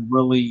air can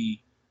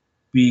really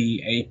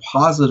be a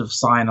positive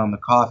sign on the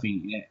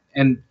coffee.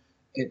 And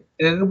it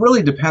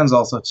really depends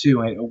also,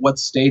 too, at what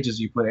stages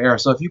you put air.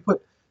 So if you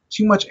put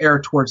too much air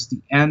towards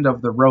the end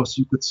of the roast,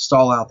 you could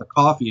stall out the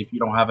coffee if you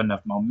don't have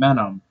enough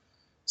momentum.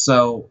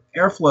 So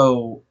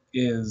airflow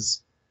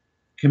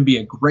can be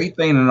a great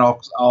thing, and it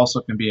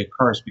also can be a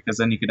curse, because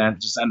then you could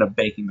just end up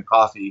baking the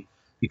coffee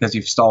because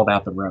you've stalled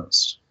out the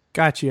roast.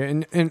 Gotcha.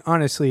 And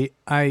honestly,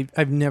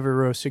 I've never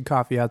roasted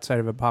coffee outside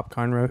of a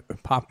popcorn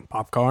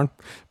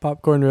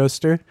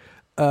roaster.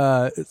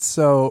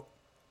 So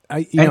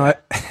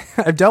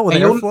I've dealt with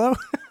airflow.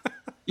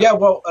 Yeah,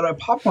 well, at a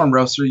popcorn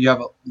roaster, you have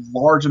a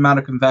large amount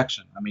of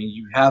convection. I mean,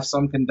 you have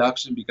some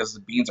conduction because the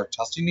beans are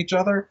touching each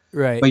other,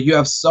 right? But you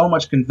have so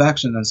much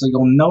convection, and so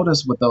you'll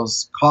notice with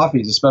those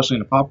coffees, especially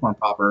in a popcorn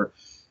popper,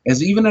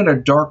 is even in a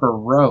darker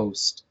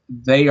roast,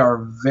 they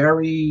are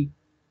very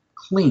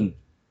clean.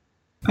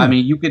 I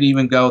mean, you could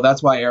even go.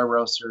 That's why air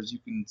roasters, you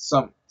can.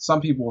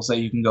 Some people will say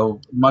you can go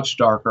much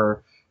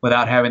darker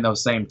without having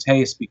those same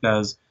tastes,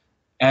 because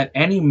at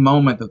any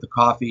moment that the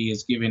coffee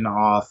is giving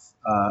off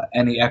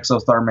any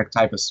exothermic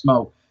type of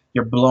smoke,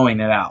 you're blowing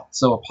it out.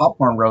 So a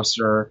popcorn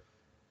roaster,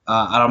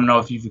 I don't know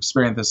if you've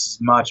experienced this as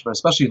much, but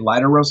especially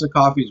lighter roasted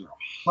coffees are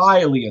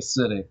highly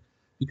acidic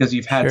because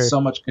you've had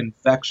so much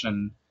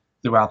convection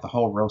throughout the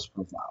whole roast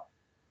profile.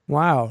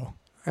 Wow.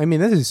 I mean,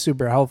 this is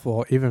super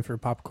helpful even for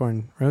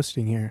popcorn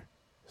roasting here.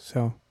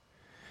 So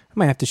I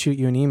might have to shoot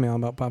you an email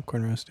about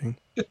popcorn roasting.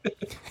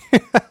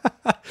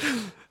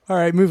 All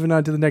right, moving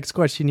on to the next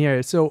question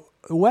here. So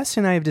Wes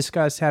and I have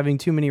discussed having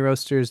too many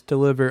roasters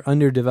deliver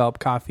underdeveloped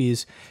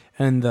coffees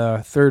in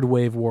the third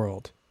wave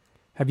world.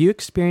 Have you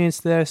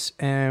experienced this,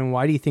 and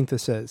why do you think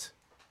this is?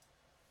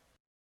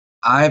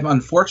 I've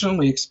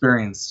unfortunately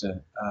experienced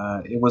it.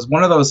 It was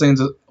one of those things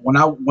that when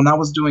I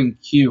was doing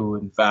Q,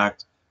 in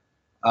fact,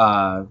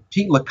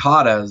 Pete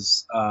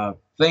Licata's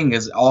thing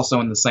is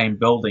also in the same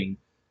building.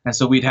 And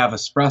so we'd have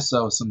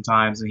espresso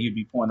sometimes, and he'd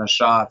be pouring us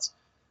shots.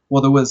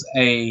 Well, there was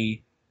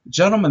a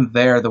gentleman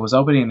there that was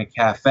opening a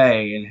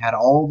cafe and had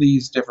all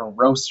these different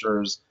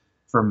roasters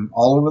from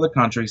all over the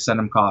country send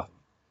him coffee.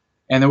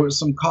 And there were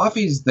some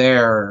coffees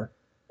there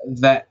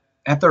that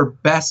at their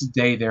best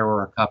day, they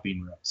were a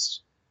cupping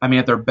roast. I mean,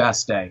 at their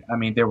best day. I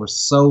mean, they were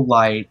so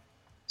light,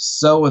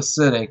 so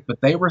acidic,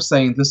 but they were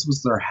saying this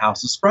was their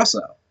house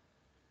espresso.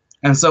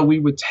 And so we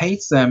would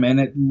taste them,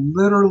 and it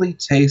literally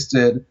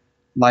tasted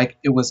like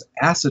it was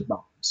acid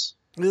bombs.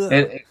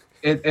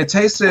 It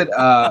tasted.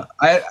 I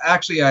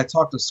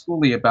talked to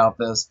Schoolie about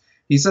this.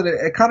 He said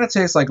it kind of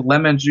tastes like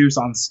lemon juice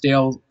on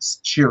stale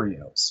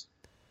Cheerios.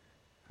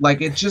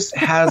 Like it just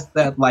has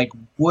that like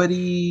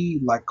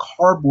woody, like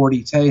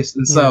cardboardy taste.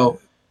 And so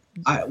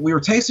we were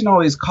tasting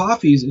all these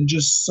coffees and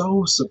just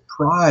so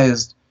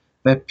surprised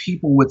that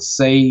people would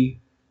say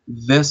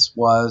this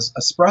was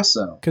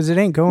espresso. Because it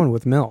ain't going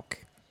with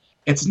milk.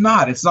 It's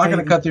not. It's not going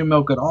to cut through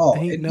milk at all.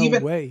 Ain't no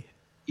way.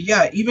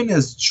 Yeah, even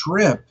as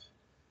drip.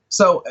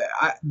 So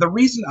the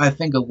reason I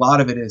think a lot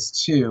of it is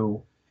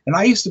too, and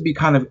I used to be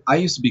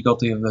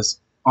guilty of this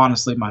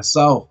honestly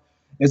myself,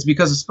 is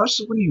because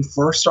especially when you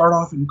first start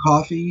off in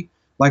coffee,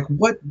 like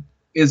what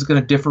is going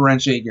to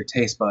differentiate your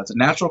taste buds? A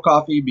natural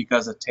coffee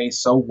because it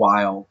tastes so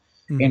wild,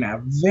 and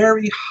a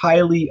very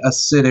highly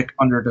acidic,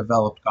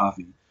 underdeveloped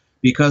coffee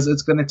because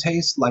it's going to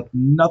taste like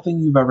nothing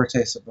you've ever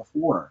tasted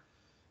before.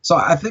 So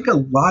I think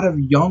a lot of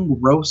young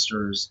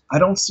roasters, I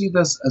don't see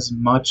this as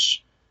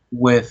much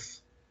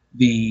with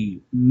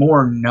the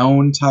more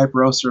known type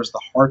roasters,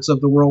 the Hearts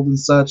of the world and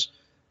such,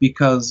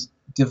 because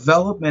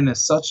development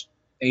is such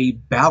a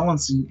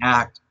balancing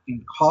act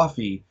in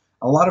coffee.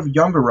 A lot of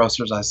younger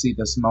roasters, I see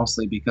this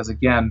mostly because,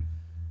 again,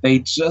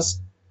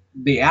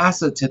 the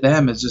acid to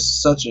them is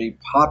just such a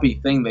poppy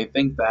thing. They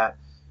think that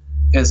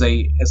as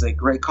a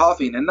great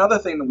coffee. And another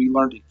thing that we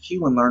learned at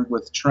Q and learned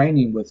with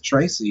training with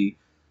Tracy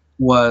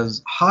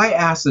was high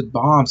acid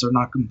bombs are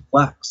not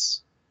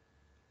complex.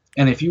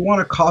 And if you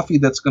want a coffee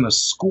that's going to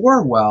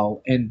score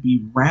well and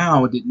be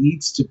round, it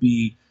needs to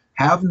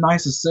have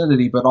nice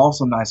acidity, but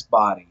also nice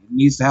body. It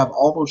needs to have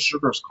all those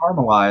sugars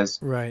caramelized,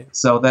 right,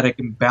 so that it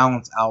can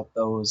balance out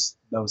those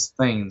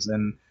things.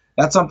 And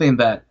that's something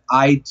that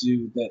I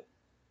do. That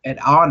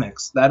at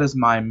Onyx, that is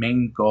my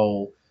main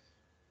goal.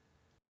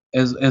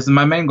 Is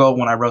my main goal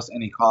when I roast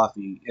any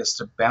coffee is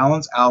to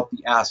balance out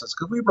the acids,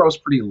 because we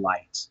roast pretty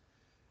light.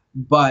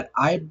 But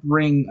I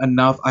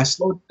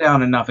slow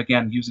down enough,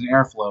 again, using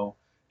airflow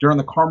during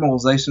the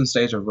caramelization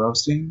stage of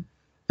roasting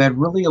that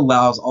really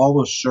allows all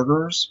those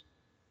sugars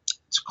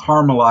to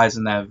caramelize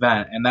in that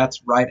vent. And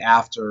that's right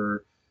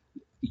after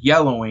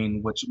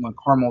yellowing, which when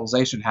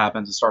caramelization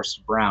happens, it starts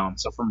to brown.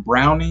 So from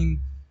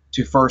browning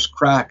to first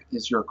crack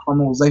is your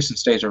caramelization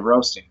stage of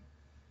roasting.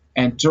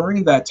 And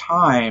during that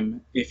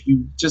time, if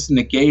you just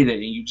negate it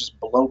and you just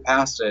blow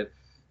past it,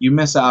 you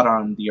miss out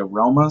on the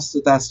aromas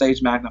that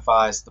stage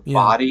magnifies, the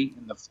body,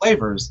 and the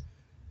flavors.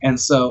 And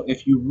so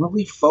if you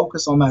really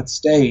focus on that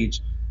stage,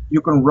 you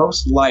can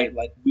roast light.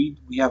 Like we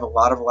have a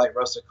lot of light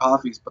roasted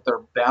coffees, but they're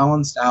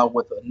balanced out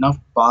with enough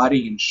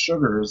body and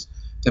sugars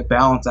to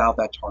balance out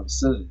that tart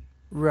acidity.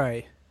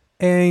 Right.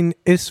 And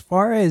as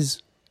far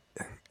as,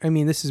 I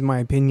mean, this is my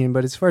opinion,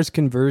 but as far as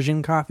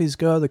conversion coffees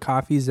go, the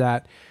coffees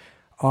that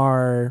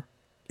are,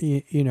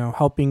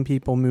 helping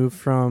people move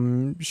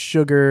from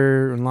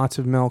sugar and lots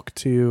of milk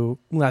to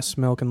less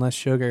milk and less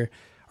sugar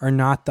are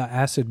not the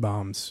acid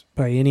bombs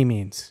by any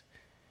means.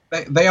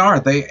 They are.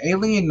 They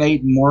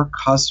alienate more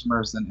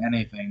customers than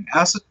anything.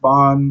 Acid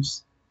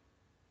bombs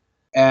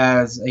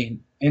as an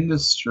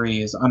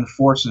industry is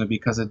unfortunate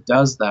because it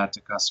does that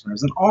to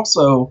customers. And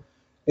also,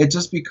 it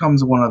just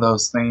becomes one of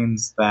those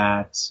things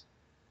that,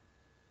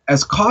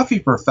 as coffee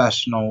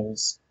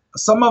professionals,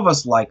 some of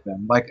us like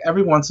them. Like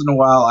every once in a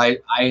while, I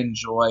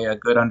enjoy a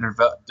good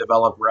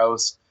underdeveloped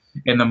roast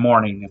in the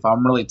morning. If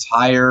I'm really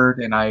tired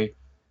and I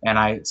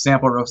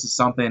sample roasted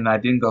something and I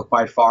didn't go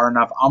quite far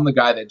enough, I'm the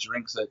guy that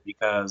drinks it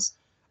because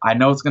I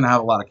know it's going to have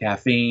a lot of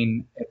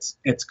caffeine.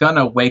 It's going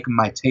to wake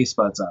my taste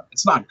buds up.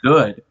 It's not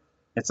good.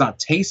 It's not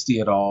tasty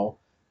at all,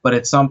 but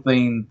it's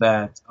something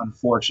that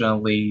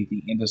unfortunately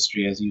the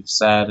industry, as you've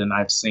said and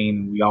I've seen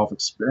and we all have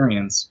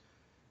experienced,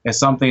 is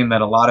something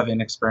that a lot of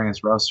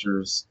inexperienced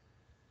roasters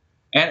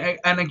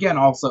and again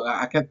also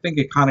I think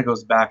it kind of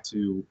goes back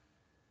to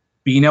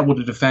being able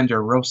to defend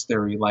your roast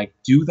theory. Like,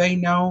 do they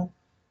know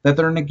that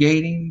they're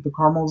negating the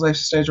caramelization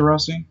stage of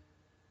roasting?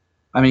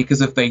 I mean,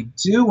 because if they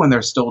do and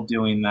they're still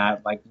doing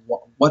that, like,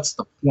 what's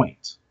the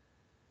point?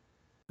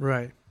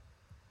 Right.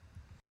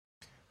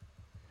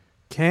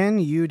 Can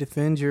you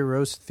defend your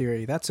roast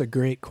theory? That's a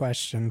great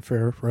question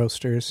for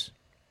roasters,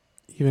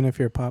 even if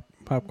you're a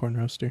popcorn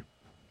roaster.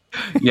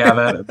 Yeah,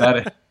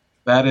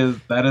 that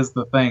is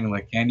the thing.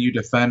 Like, can you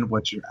defend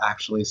what you're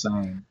actually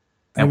saying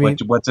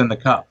and what's in the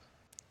cup?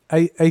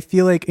 I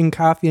feel like in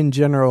coffee in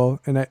general,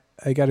 and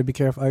I got to be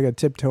careful. I got to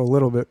tiptoe a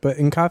little bit, but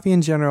in coffee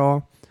in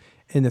general,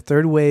 in the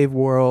third wave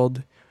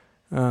world,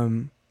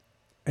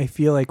 I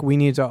feel like we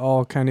need to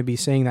all kind of be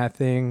saying that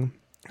thing.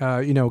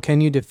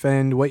 Can you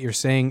defend what you're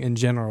saying in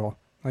general?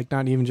 Like,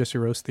 not even just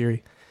your roast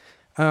theory.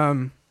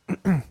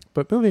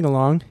 But moving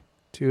along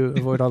to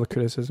avoid all the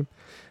criticism.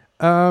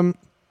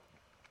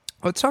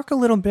 Let's talk a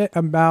little bit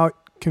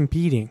about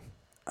competing.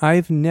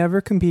 I've never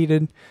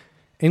competed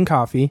in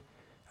coffee,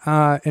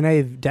 and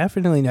I've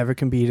definitely never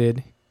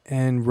competed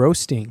in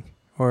roasting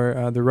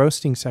or the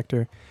roasting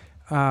sector.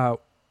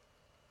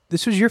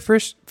 This was your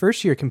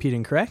first year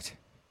competing, correct?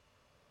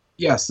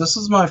 Yes, this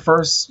is my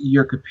first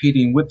year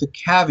competing, with the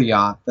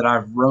caveat that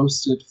I've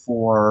roasted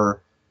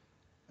for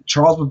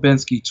Charles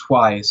Babinski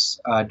twice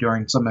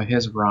during some of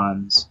his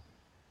runs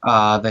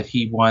that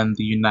he won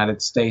the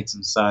United States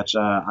and such.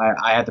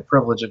 I had the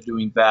privilege of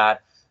doing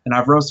that, and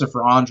I've roasted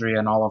for Andrea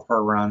in all of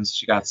her runs.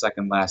 She got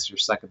second last year,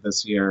 second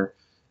this year,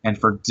 and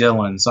for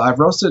Dylan. So I've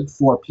roasted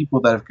for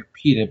people that have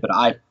competed, but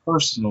I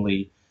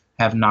personally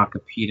have not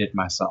competed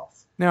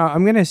myself. Now,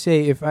 I'm going to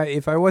say if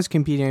I was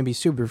competing, I'd be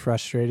super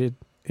frustrated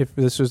if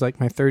this was like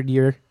my third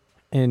year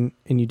and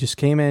you just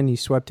came in, you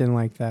swept in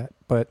like that.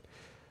 But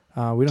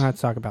we don't have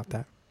to talk about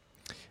that.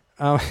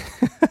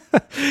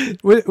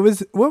 What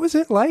was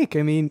it like?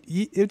 I mean,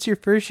 it's your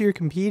first year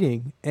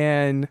competing,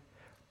 and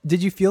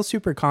did you feel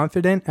super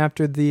confident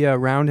after the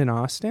round in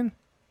Austin?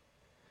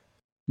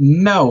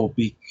 No,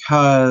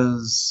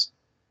 because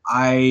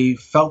I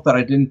felt that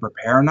I didn't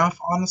prepare enough,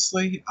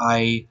 honestly.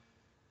 I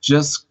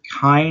just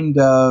kind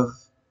of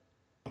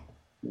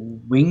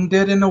winged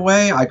it in a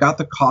way. I got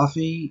the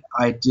coffee.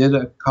 I did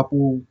a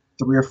couple,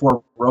 3 or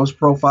 4 roast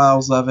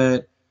profiles of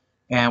it,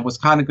 and was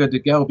kind of good to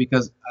go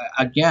because,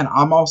 again,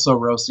 I'm also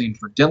roasting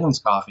for Dylan's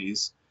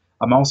coffees.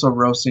 I'm also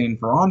roasting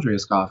for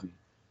Andrea's coffee.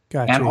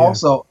 Gotcha, and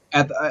also,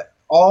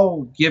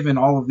 given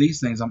all of these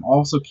things, I'm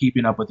also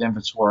keeping up with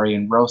inventory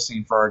and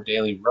roasting for our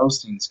daily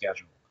roasting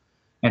schedule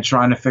and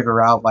trying to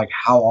figure out like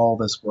how all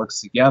this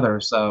works together.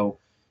 So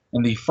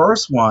in the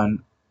first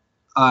one,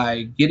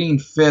 getting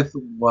fifth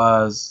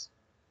was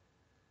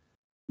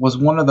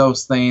one of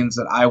those things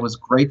that I was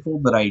grateful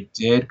that I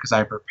did because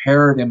I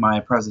prepared in my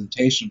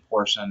presentation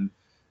portion,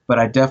 but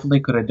I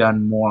definitely could have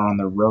done more on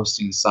the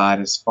roasting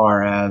side as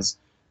far as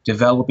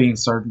developing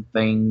certain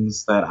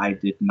things that I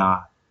did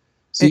not.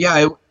 So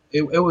yeah,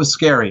 it was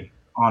scary,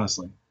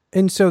 honestly.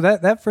 And so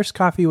that first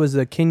coffee was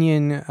the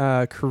Kenyan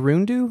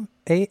Kurundu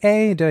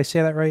AA. Did I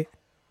say that right?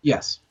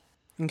 Yes.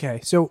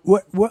 Okay. So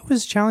what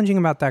was challenging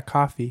about that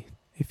coffee?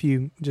 If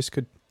you just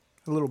could,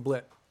 a little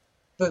blip.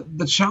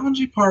 The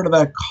challenging part of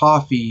that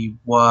coffee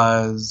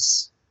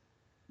was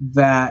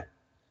that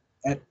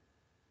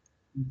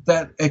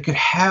it could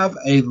have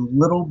a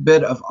little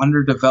bit of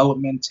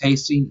underdevelopment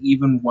tasting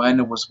even when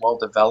it was well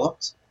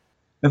developed,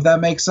 if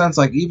that makes sense.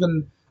 Like,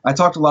 even I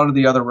talked to a lot of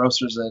the other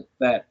roasters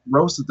that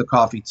roasted the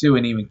coffee too,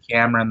 and even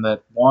Cameron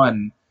that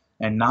won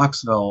in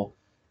Knoxville,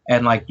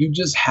 and like, you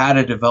just had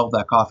to develop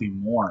that coffee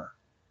more.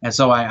 And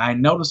so I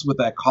noticed with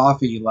that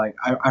coffee, like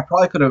I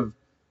probably could have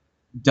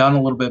done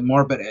a little bit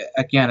more, but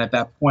again, at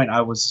that point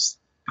I was just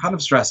kind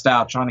of stressed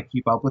out trying to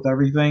keep up with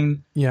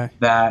everything. Yeah.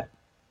 That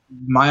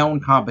my own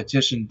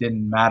competition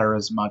didn't matter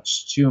as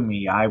much to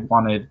me. I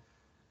wanted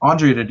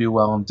Andrea to do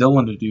well and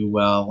Dylan to do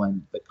well,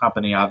 and the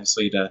company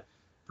obviously to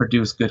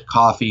produce good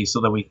coffee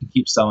so that we can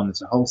keep selling it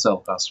to wholesale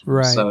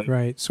customers. Right, So,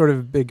 right. Sort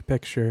of big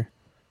picture.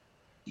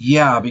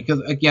 yeah,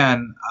 because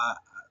again,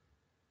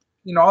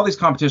 all these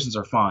competitions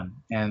are fun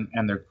and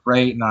they're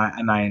great,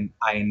 and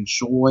I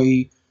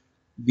enjoy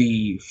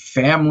the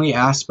family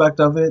aspect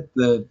of it,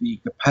 the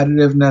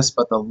competitiveness,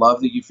 but the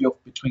love that you feel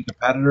between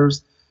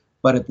competitors.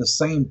 But at the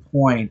same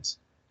point,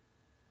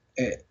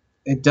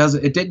 it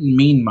didn't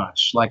mean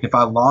much. Like if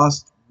I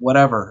lost,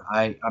 whatever.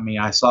 I mean,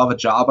 I still have a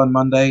job on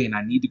Monday, and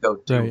I need to go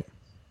do it.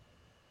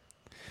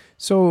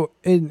 So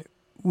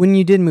when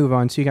you did move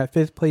on, so you got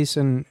fifth place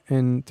in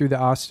through the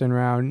Austin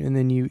round, and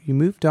then you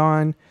moved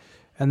on,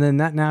 and then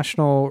that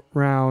national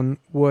round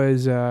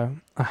was a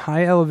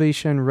high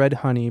elevation red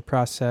honey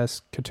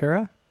process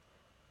Caturra?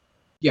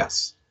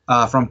 Yes,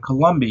 from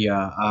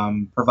Colombia,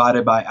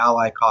 provided by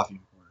Ally Coffee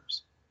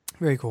Importers.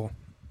 Very cool.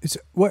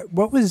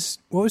 What was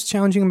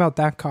challenging about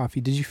that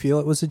coffee? Did you feel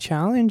it was a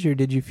challenge, or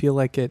did you feel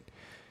like it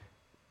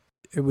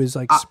was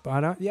like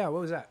spot on? Yeah,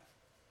 what was that?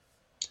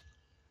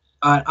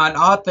 An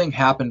odd thing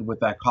happened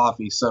with that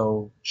coffee.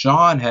 So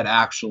John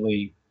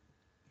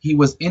he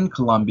was in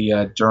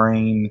Colombia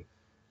during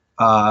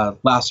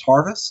last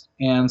harvest,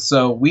 and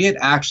so we had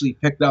actually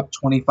picked up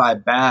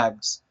 25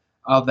 bags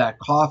of that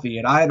coffee,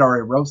 and I had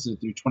already roasted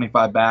through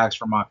 25 bags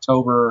from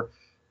October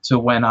to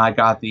when I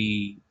got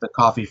the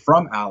coffee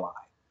from Ally.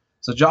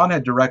 So John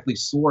had directly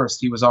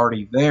sourced. He was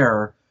already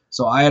there.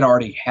 So I had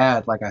already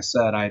had, like I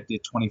said, I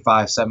did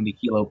 25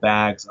 70-kilo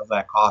bags of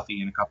that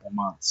coffee in a couple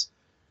months.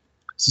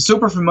 So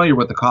super familiar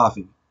with the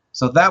coffee.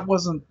 So that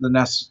wasn't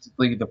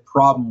necessarily the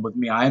problem with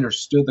me. I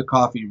understood the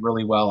coffee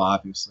really well,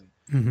 obviously.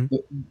 Mm-hmm.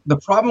 The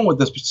problem with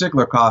this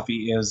particular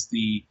coffee is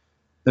the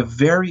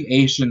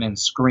variation in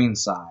screen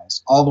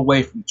size, all the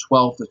way from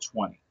 12 to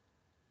 20.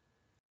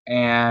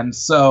 And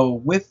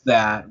so with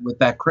that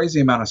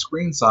crazy amount of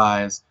screen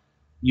size,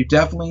 you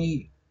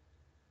definitely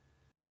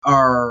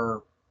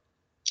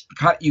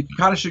you can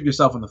kind of shoot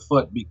yourself in the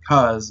foot,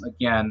 because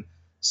again,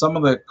 some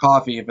of the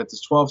coffee, if it's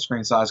a 12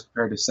 screen size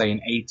compared to say an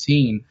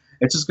 18,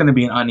 it's just going to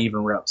be an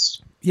uneven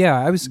roast. Yeah,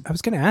 I was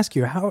going to ask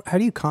you, how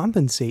do you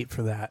compensate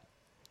for that?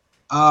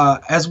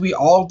 As we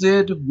all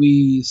did,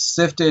 we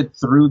sifted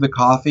through the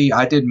coffee.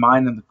 I did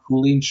mine in the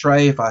cooling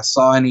tray. If I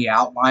saw any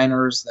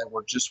outliners that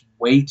were just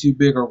way too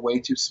big or way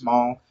too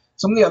small,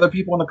 some of the other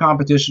people in the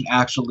competition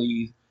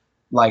actually,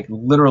 like,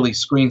 literally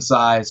screen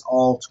size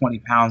all 20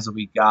 pounds that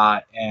we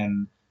got,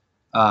 and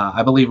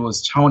I believe it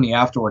was Tony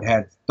afterward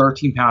had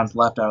 13 pounds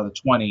left out of the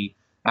 20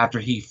 after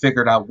he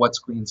figured out what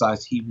screen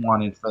size he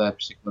wanted for that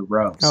particular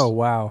roast. Oh,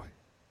 wow.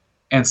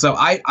 And so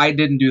I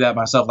didn't do that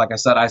myself. Like I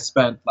said, I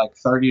spent like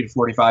 30 to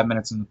 45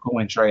 minutes in the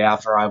cooling tray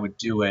after I would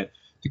do it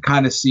to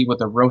kind of see what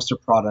the roaster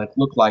product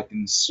looked like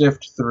and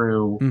sift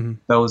through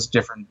those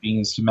different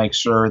beans to make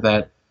sure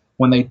that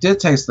when they did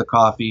taste the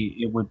coffee,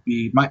 it would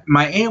be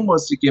my aim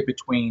was to get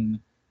between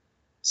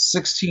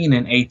 16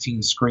 and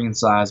 18 screen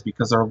size,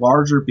 because they're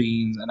larger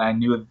beans, and I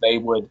knew that they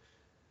would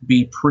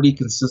be pretty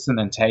consistent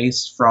in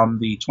taste from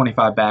the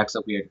 25 bags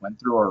that we had went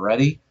through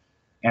already.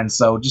 And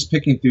so just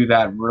picking through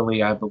that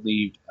really, I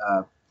believed,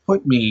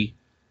 put me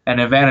an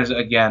advantage,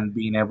 again,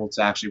 being able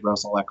to actually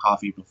roast all that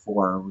coffee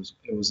before.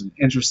 It was an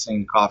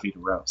interesting coffee to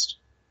roast.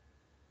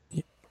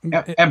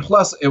 And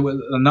plus, it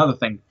was another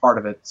thing, part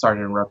of it, sorry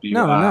to interrupt you.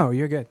 No,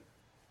 you're good.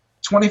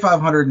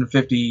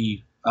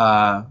 2,550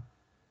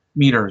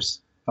 meters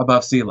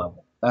above sea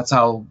level. That's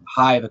how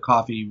high the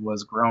coffee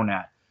was grown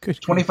at.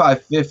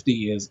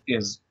 2,550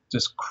 is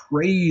just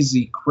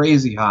crazy,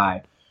 crazy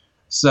high.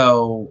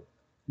 So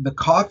the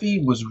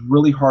coffee was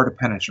really hard to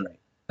penetrate.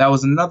 That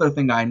was another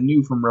thing I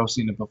knew from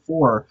roasting it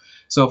before.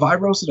 So if I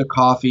roasted a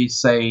coffee,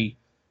 say,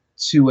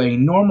 to a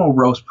normal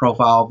roast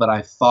profile that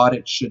I thought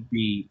it should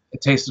be,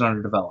 it tasted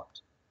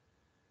underdeveloped.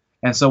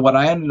 And so what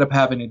I ended up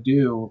having to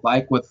do,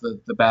 like with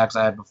the bags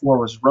I had before,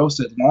 was roast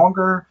it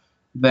longer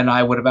than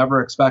I would have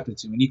ever expected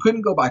to. And you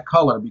couldn't go by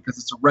color because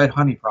it's a red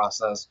honey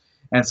process.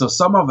 And so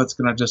some of it's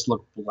going to just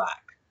look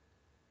black.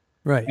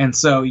 Right. And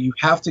so you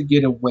have to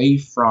get away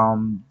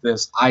from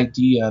this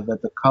idea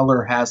that the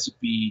color has to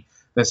be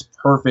this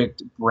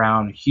perfect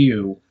brown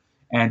hue.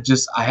 And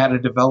I had to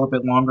develop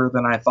it longer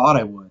than I thought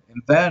I would.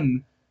 And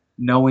then,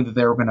 knowing that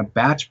they were going to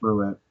batch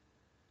brew it,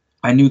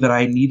 I knew that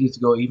I needed to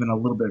go even a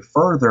little bit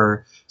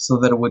further so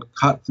that it would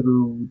cut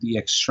through the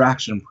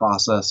extraction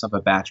process of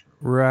a batch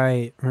brew.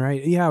 Right.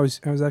 Yeah, I was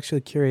actually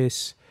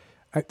curious.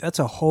 That's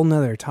a whole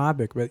nother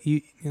topic, but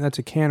that's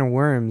a can of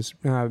worms.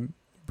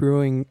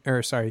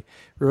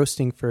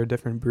 Roasting for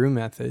different brew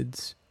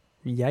methods.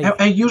 Yeah.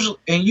 And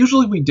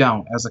usually we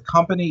don't. As a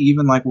company,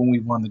 even like when we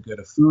won the Good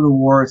of Food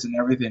Awards and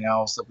everything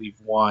else that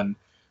we've won,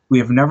 we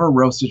have never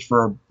roasted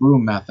for a brew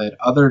method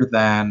other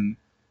than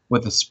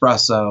with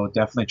espresso,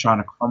 definitely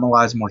trying to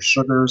caramelize more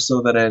sugar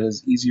so that it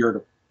is easier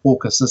to pull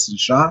consistent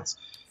shots.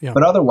 Yeah.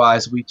 But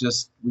otherwise, we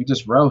just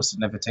roast,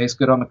 and if it tastes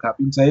good on the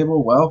cupping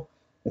table, well,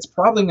 it's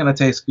probably going to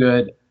taste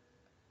good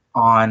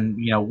on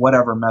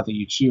whatever method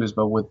you choose.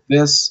 But with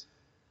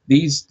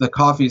the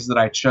coffees that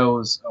I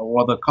chose,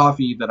 or the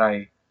coffee that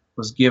I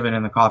was given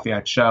and the coffee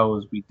I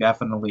chose, we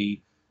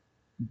definitely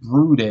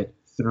brewed it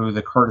through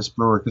the Curtis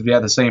brewer, because we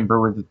had the same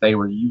brewer that they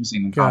were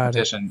using in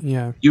competition.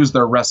 Yeah. Used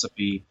their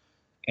recipe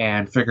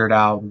and figured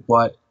out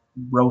what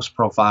roast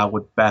profile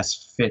would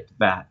best fit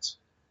that.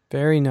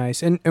 Very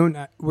nice. And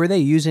were they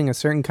using a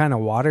certain kind of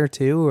water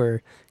too,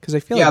 or because I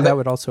feel like that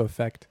would also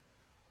affect?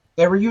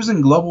 They were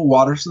using global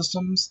water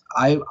systems.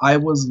 I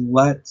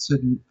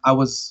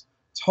was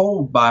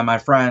told by my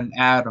friend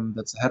Adam,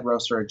 that's the head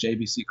roaster at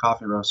JBC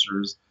Coffee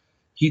Roasters.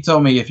 He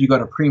told me if you go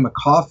to Prima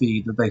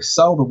Coffee, that they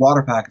sell the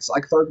water packets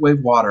like third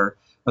wave water,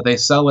 but they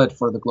sell it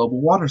for the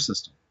global water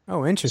system.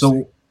 Oh,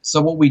 interesting.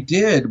 So what we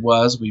did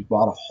was we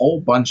bought a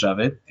whole bunch of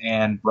it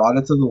and brought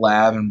it to the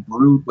lab and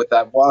brewed with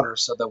that water,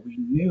 so that we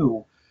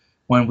knew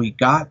when we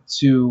got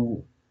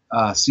to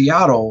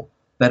Seattle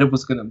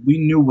that we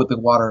knew what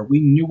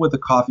the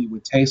coffee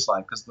would taste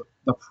like. Because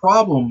the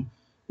problem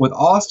with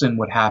Austin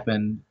would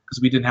happen,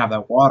 because we didn't have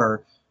that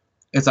water,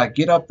 is I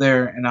get up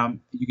there and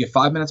you get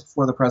 5 minutes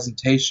before the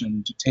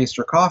presentation to taste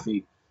your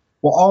coffee.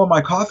 Well, all of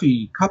my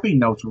coffee cupping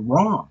notes were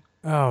wrong.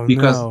 Oh,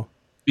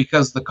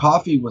 because the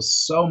coffee was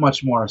so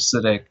much more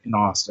acidic in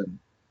Austin.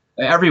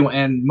 Everyone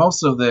and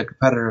most of the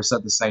competitors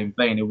said the same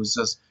thing. It was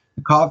just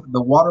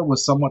the water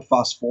was somewhat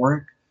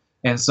phosphoric,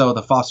 and so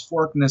the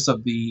phosphoricness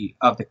of the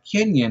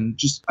Kenyan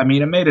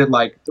it made it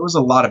like there was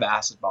a lot of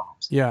acid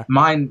bombs. Yeah.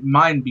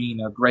 Mine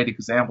being a great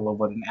example of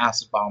what an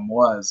acid bomb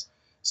was.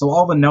 So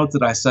all the notes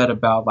that I said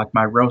about like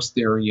my roast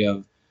theory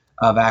of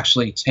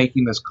actually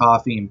taking this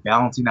coffee and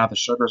balancing out the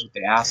sugars with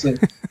the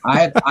acid,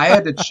 I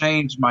had to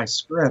change my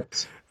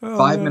script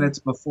 5 minutes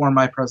before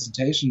my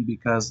presentation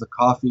because the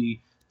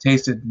coffee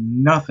tasted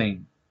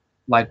nothing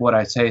like what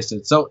I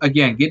tasted. So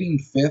again, getting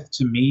fifth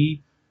to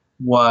me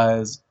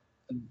was,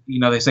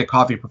 they say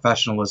coffee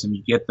professionalism.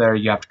 You get there,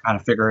 you have to kind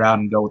of figure it out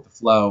and go with the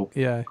flow.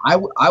 Yeah. I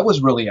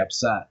was really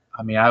upset.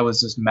 I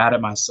was just mad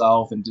at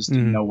myself and just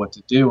didn't know what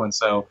to do. And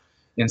so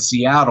in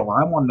Seattle,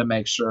 I wanted to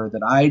make sure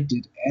that I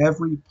did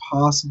every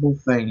possible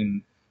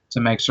thing to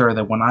make sure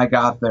that when I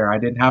got there, I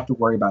didn't have to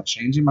worry about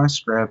changing my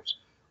script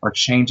or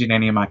changing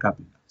any of my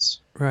cupping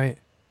notes. Right.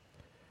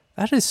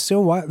 That is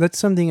so wild. That's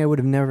something I would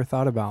have never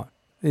thought about,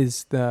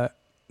 is the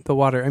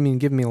water.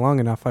 Give me long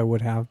enough, I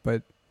would have,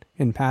 but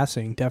in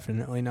passing,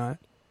 definitely not.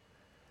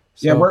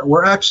 So, yeah,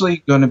 we're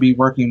actually going to be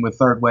working with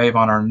Third Wave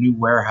on our new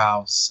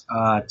warehouse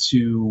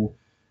to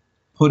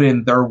put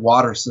in their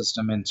water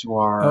system into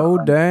our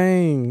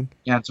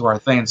into our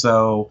thing.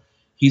 So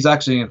he's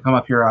actually going to come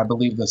up here, I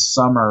believe, this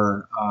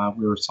summer.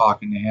 We were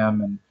talking to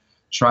him and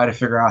try to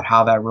figure out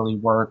how that really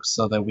works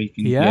so that we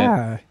can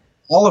get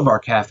all of our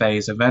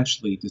cafes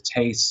eventually to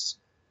taste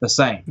the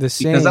same.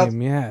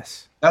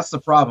 Yes. That's the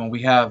problem.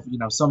 We have,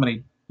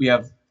 we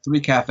have 3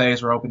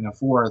 cafes, we're opening a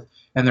 4th,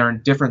 and they're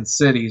in different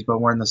cities, but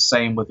we're in the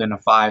same within a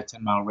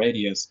 5-10 mile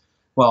radius.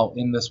 Well,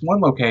 in this one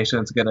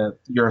location,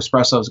 your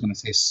espresso is going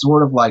to taste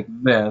sort of like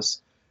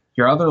this.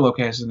 Your other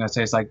location is going to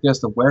taste like this.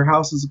 The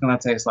warehouse is going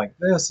to taste like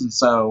this. And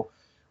so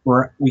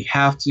we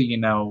have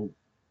to,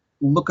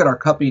 look at our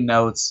cupping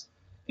notes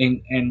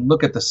and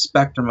look at the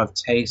spectrum of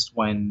taste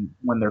when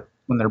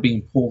they're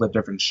being pulled at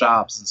different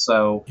shops. And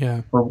so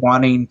we're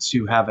wanting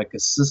to have a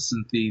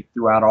consistency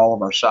throughout all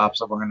of our shops.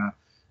 So we're going to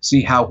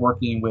see how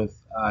working with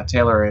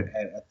Taylor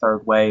at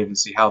Third Wave and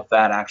see how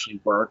that actually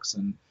works,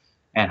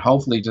 and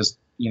hopefully just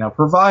at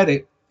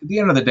the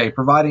end of the day,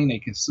 providing a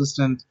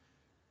consistent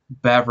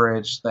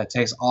beverage that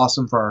tastes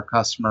awesome for our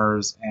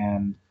customers.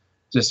 And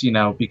just,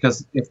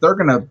 because if they're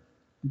going to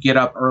get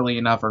up early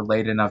enough or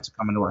late enough to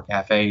come into our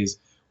cafes,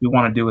 we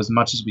want to do as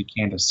much as we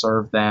can to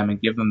serve them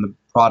and give them the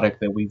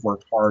product that we've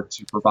worked hard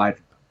to provide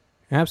for them.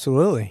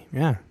 Absolutely.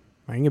 Yeah.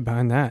 I can get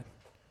behind that.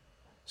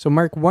 So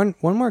Mark, one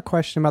more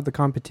question about the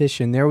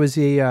competition. There was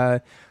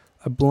a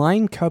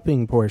blind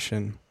cupping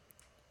portion.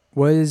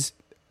 Was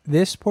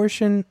this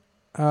portion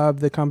of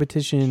the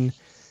competition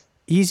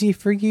easy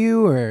for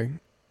you, or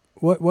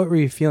what were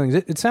you feeling?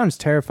 It sounds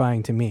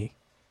terrifying to me.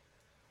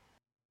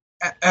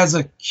 As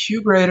a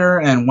Q grader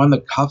and one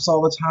that cups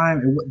all the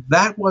time,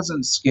 that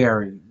wasn't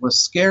scary. What's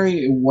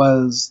scary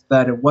was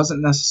that it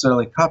wasn't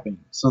necessarily cupping.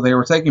 So they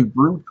were taking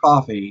brewed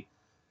coffee,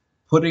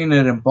 putting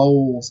it in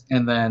bowls,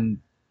 and then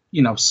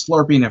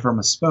slurping it from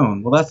a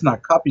spoon. Well, that's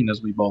not cupping,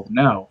 as we both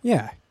know.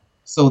 Yeah.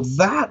 So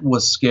that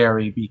was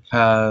scary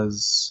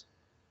because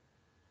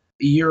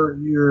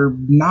you're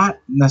not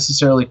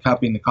necessarily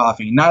cupping the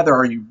coffee. Neither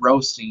are you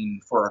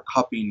roasting for a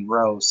cupping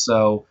roast.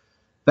 So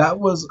that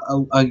was,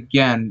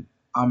 again,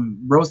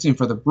 I'm roasting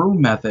for the brew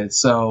method.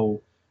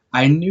 So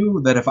I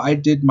knew that if I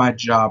did my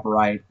job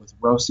right with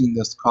roasting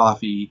this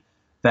coffee,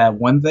 that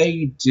when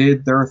they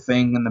did their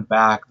thing in the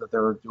back, that they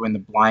were doing the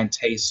blind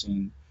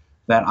tasting,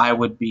 that I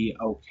would be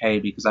okay,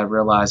 because I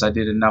realized I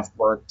did enough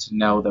work to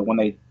know that when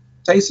they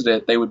tasted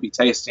it, they would be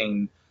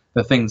tasting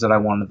the things that I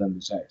wanted them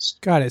to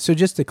taste. Got it. So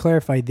just to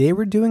clarify, they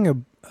were doing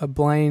a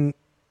blind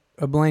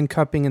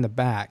cupping in the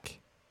back.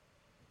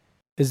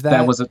 Is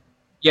that was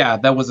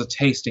a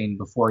tasting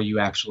before you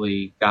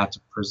actually got to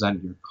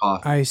present your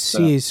coffee. I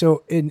see.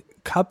 So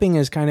cupping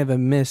is kind of a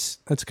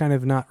that's kind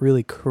of not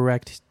really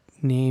correct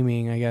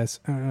naming, I guess.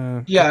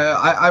 Yeah,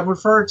 I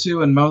refer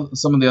to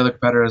some of the other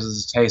competitors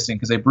as tasting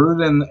because they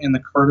brewed it in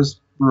the Curtis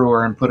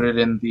brewer and put it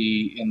in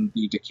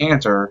the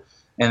decanter,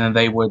 and then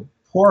they would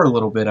pour a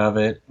little bit of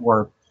it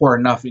or pour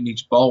enough in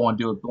each bowl and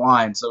do it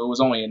blind, so it was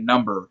only a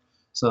number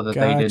so that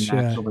they didn't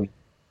Gotcha. actually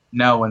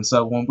know. And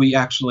so when we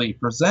actually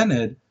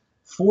presented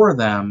for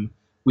them,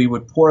 we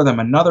would pour them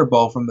another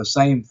bowl from the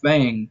same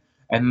thing,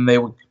 and then they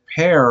would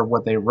compare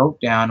what they wrote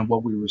down and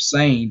what we were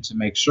saying to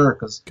make sure,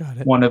 because Got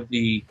it. one of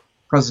the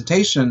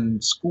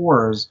presentation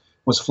scores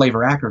was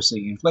flavor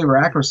accuracy, and flavor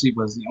accuracy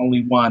was the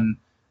only one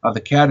of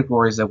the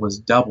categories that was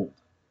doubled.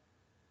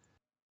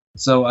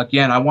 So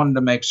again, I wanted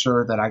to make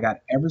sure that I got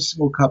every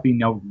single cupping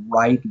note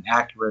right and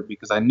accurate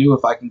because I knew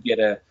if I can get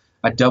a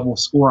double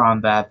score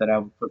on that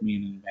would put me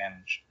in an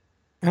advantage.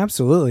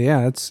 Absolutely,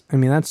 yeah.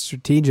 That's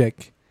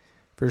strategic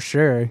for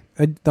sure.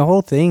 The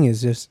whole thing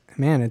is just,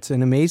 man, it's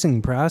an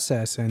amazing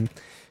process, and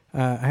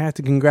I have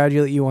to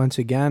congratulate you once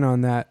again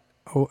on that,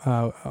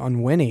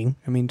 on winning.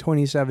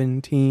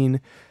 2017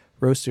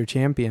 Roaster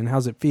Champion.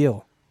 How's it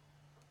feel?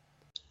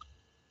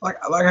 Like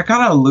I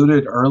kind of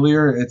alluded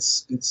earlier,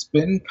 it's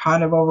been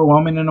kind of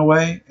overwhelming in a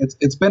way.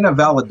 It's been a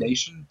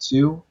validation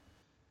too,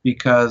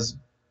 because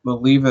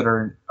believe it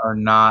or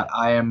not,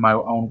 I am my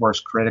own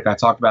worst critic. I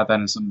talked about that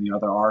in some of the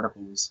other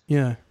articles.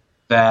 Yeah.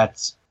 That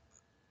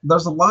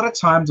there's a lot of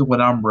times when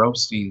I'm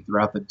roasting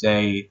throughout the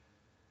day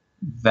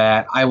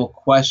that I will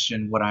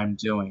question what I'm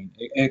doing.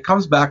 It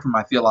comes back from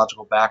my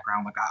theological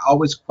background. Like I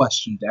always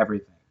questioned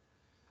everything.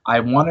 I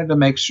wanted to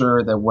make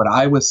sure that what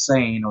I was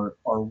saying or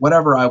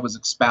whatever I was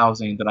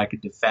espousing that I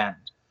could defend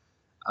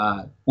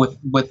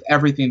with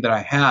everything that I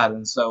had.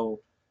 And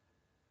so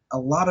a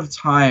lot of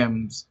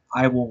times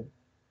I will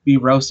be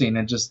roasting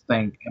and just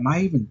think, am I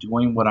even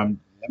doing am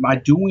I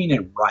doing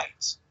it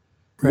right?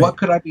 Right. What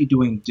could I be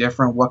doing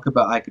different? What could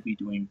I be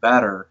doing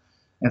better?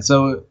 And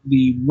so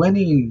the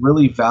winning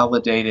really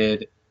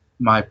validated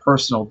my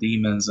personal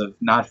demons of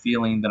not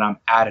feeling that I'm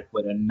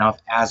adequate enough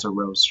as a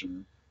roaster,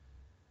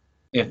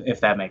 if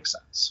that makes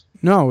sense.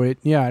 No, it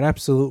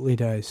absolutely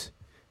does.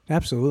 It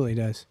absolutely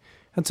does.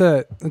 That's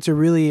a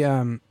really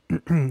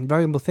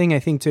valuable thing, I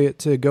think,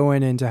 to go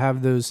in and to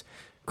have those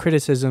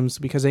criticisms,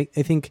 because I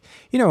think,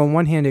 on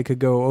one hand it could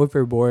go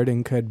overboard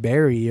and could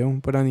bury you,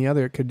 but on the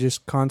other it could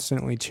just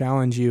constantly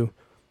challenge you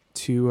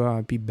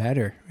to be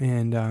better.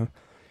 And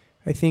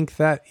I think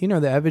that,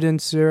 the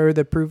evidence or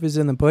the proof is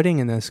in the pudding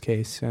in this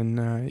case.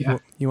 And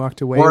you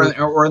walked away.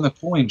 Or in the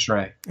cooling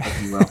tray,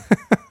 if you will.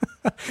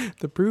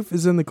 The proof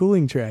is in the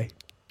cooling tray.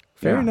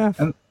 Fair enough.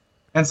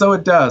 And so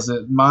it does.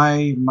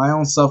 My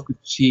own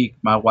self-critique,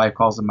 my wife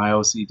calls it my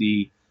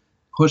OCD,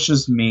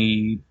 pushes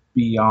me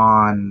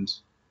beyond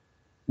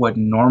what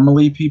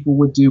normally people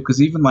would do.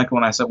 Because even like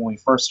when I said when we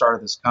first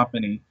started this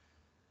company,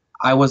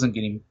 I wasn't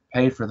getting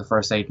paid for the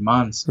first 8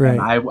 months. Right.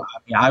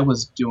 And I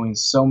was doing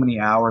so many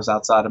hours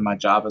outside of my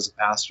job as a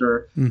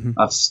pastor,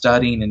 of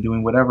studying and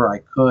doing whatever I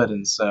could.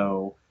 And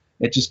so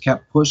it just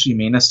kept pushing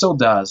me, and it still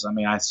does.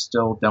 I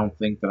still don't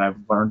think that I've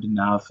learned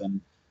enough and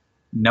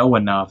know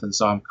enough. And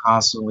so I'm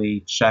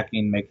constantly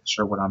checking, making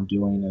sure what I'm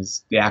doing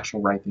is the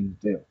actual right thing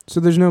to do. So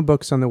there's no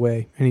books on the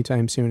way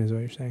anytime soon, is what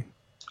you're saying?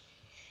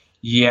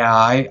 Yeah,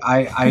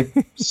 I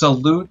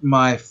salute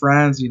my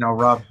friends,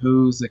 Rob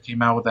Hoos, that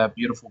came out with that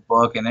beautiful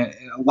book, and a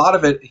lot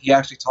of it he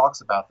actually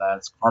talks about that.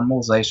 It's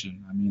caramelization.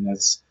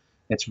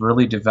 It's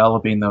really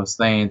developing those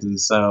things, and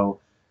so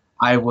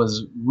I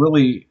was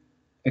really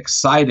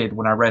excited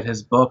when I read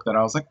his book that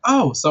I was like,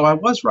 oh, so I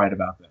was right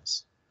about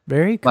this.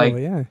 Very cool,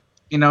 yeah.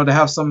 To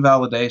have some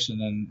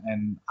validation,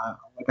 and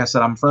like I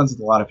said, I'm friends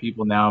with a lot of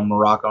people now.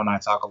 Morocco and I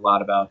talk a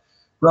lot about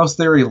roast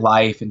theory,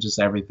 life, and just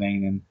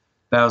everything, and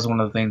that was one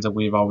of the things that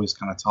we've always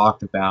kind of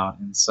talked about.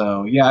 And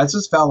so, yeah, it's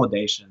just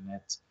validation.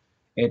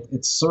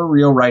 It's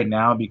surreal right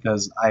now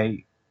because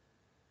I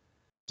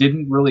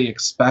didn't really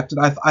expect it.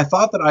 I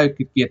thought that I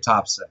could get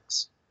top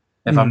 6,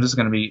 if I'm just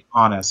going to be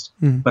honest.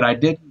 But I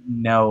didn't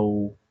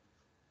know.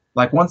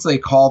 Like, once they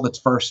called the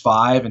first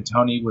 5 and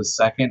Tony was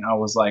second, I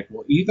was like,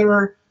 well,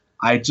 either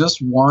I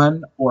just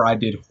won or I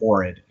did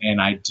horrid. And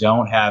I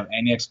don't have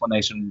any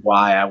explanation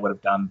why I would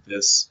have done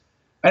this.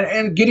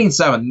 And getting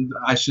 7,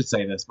 I should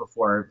say this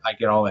before I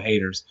get all the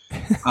haters.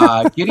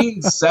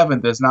 Getting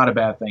 7th is not a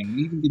bad thing.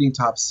 Even getting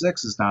top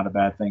 6 is not a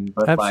bad thing.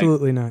 But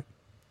absolutely not.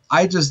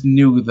 I just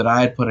knew that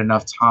I had put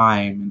enough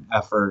time and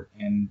effort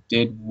and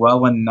did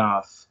well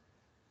enough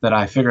that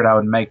I figured I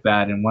would make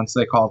that. And once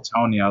they called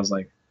Tony, I was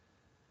like,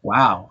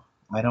 wow,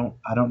 I don't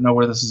know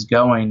where this is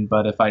going,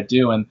 but if I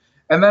do, and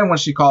then when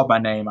she called my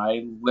name,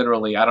 I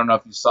don't know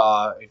if you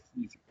saw, if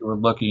you were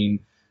looking,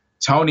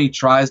 Tony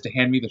tries to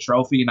hand me the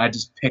trophy, and I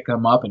just pick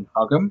him up and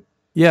hug him.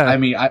 Yeah.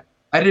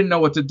 I didn't know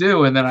what to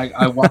do, and then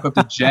I walk up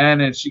to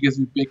Jen, and she gives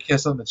me a big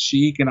kiss on the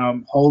cheek, and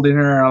I'm holding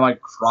her, and I'm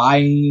like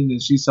crying,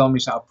 and she's telling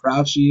me how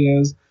proud she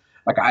is.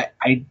 Like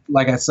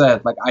I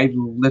said, I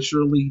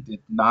literally did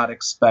not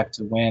expect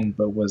to win,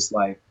 but was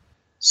like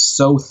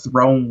so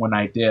thrown when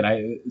I did.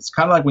 It's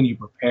kind of like when you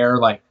prepare,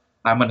 like,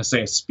 I'm going to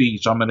say a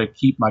speech, I'm going to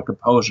keep my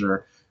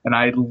composure. and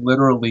I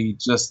literally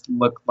just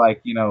looked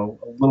like, a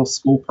little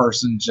school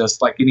person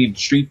just like getting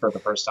treat for the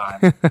first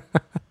time.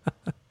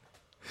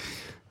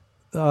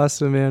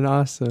 Awesome, man.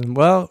 Awesome.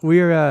 Well,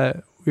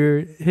 we're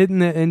hitting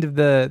the end of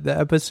the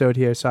episode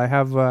here, so I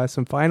have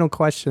some final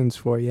questions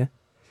for you.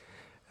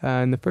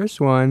 And the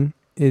first one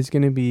is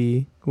going to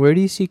be, where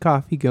do you see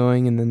coffee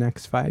going in the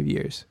next 5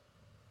 years?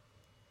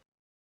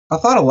 I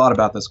thought a lot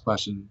about this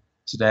question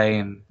today,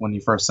 and when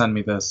you first sent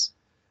me this,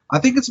 I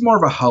think it's more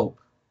of a hope.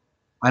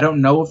 I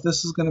don't know if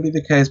this is going to be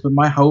the case, but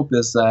my hope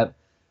is that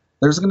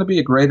there's going to be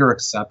a greater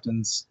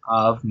acceptance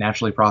of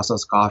naturally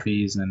processed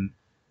coffees and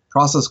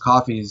processed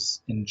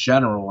coffees in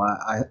general.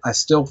 I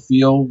still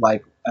feel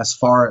like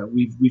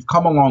we've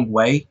come a long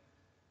way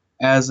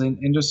as an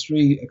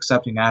industry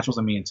accepting naturals.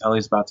 I mean,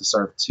 Intelli's about to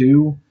serve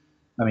 2.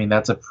 I mean,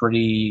 that's a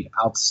pretty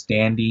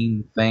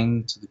outstanding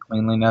thing to the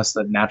cleanliness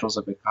that naturals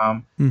have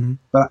become. Mm-hmm.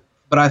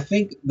 But I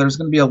think there's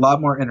going to be a lot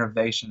more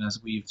innovation,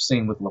 as we've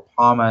seen with La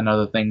Palma and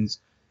other things,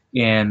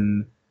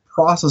 in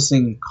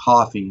processing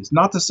coffees.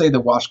 Not to say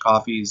that washed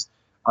coffees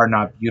are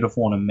not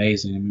beautiful and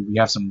amazing. I mean, we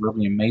have some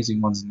really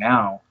amazing ones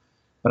now.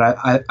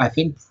 But I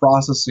think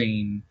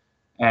processing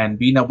and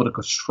being able to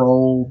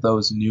control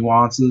those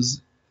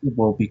nuances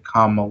will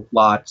become a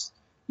lot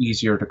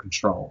easier to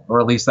control,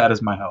 or at least that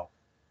is my hope.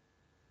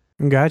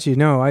 Got you.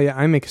 No,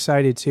 I'm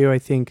excited too. I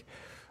think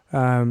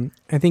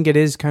it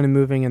is kind of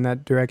moving in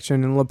that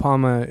direction, and La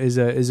Palma is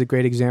a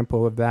great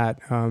example of that.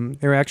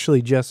 They were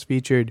actually just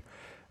featured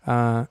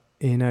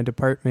in a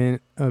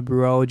Department of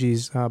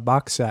Brewology's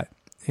box set,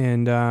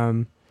 and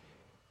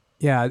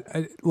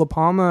La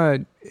Palma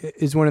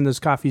is one of those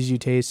coffees you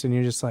taste and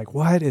you're just like,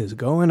 what is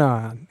going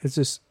on?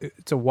 It's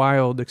a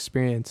wild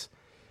experience.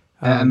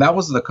 And that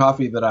was the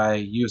coffee that I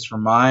used for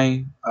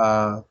my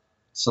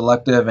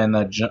selective, and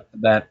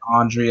that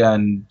Andrea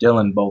and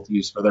Dylan both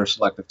used for their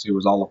selective too,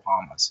 was all La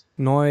Palmas.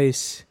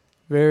 Nice.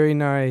 Very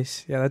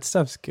nice. Yeah, that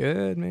stuff's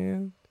good,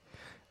 man.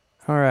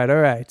 All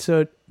right.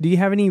 So do you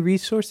have any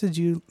resources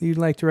you'd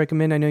like to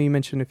recommend? I know you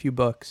mentioned a few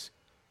books.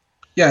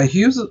 Yeah,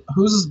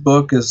 Hughes's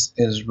book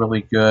is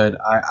really good.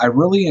 I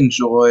really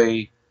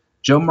enjoy.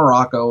 Joe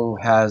Morocco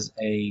has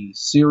a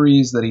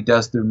series that he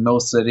does through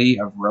Mill City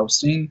of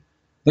roasting.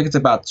 I think it's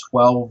about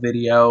 12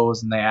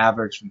 videos, and they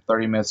average from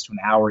 30 minutes to an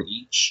hour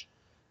each.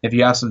 If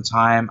you have some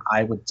time,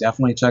 I would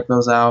definitely check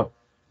those out.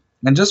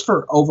 And just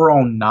for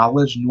overall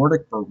knowledge,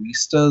 Nordic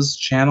Barista's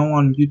channel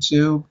on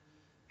YouTube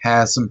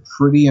has some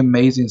pretty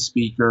amazing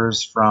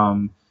speakers,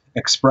 from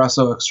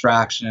espresso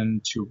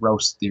extraction to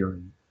roast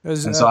theory.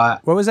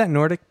 What was that,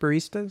 Nordic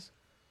Baristas?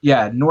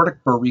 Yeah,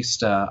 Nordic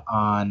Barista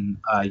on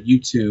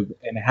YouTube,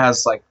 and it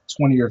has like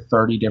 20 or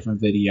 30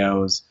 different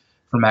videos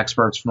from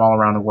experts from all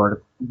around the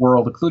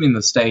world, including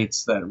the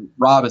States. That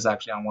Rob is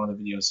actually on one of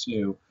the videos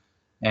too,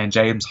 and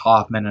James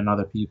Hoffman and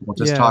other people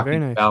just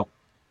talking about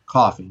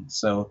coffee.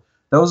 So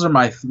those are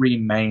my 3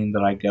 main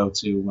that I go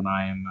to when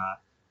I am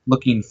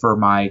looking for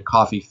my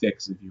coffee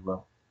fix, if you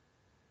will.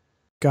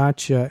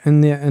 Gotcha.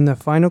 And the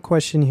final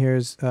question here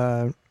is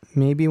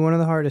maybe one of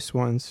the hardest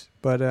ones,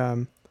 but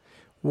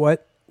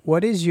what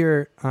is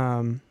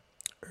the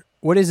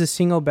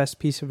single best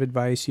piece of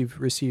advice you've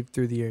received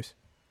through the years?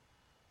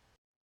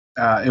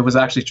 It was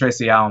actually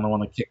Tracy Allen, the one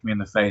that kicked me in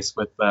the face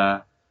with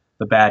the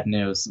bad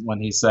news, when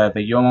he said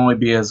that you'll only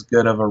be as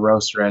good of a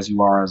roaster as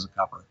you are as a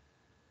cupper.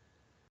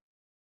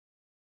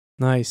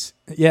 Nice.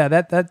 Yeah,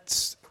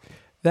 that's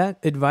that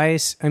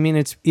advice. I mean,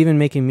 it's even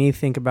making me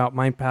think about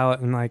my palate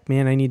and like,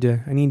 man, I need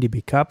to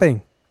be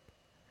cupping.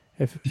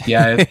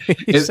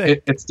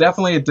 It's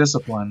definitely a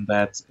discipline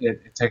that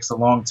it takes a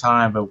long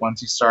time, but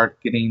once you start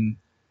getting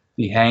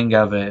the hang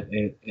of it,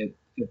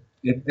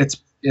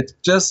 it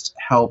just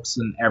helps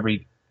in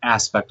every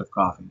aspect of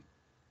coffee.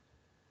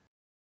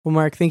 Well,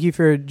 Mark, thank you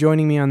for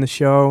joining me on the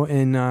show,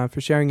 and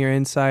for sharing your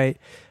insight,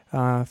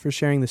 for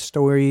sharing the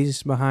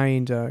stories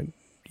behind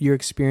your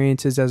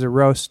experiences as a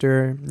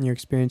roaster, your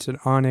experience at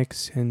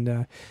Onyx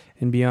and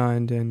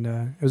beyond. And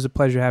it was a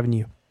pleasure having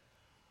you.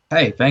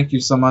 Hey, thank you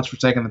so much for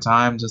taking the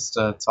time just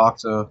to talk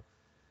to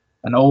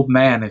an old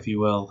man, if you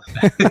will.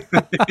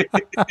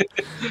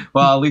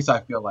 Well, at least I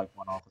feel like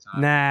one all the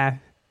time. Nah,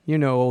 you're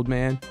no old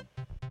man.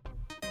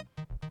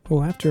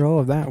 Well, after all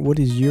of that, what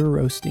is your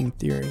roasting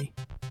theory?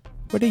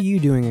 What are you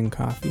doing in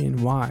coffee,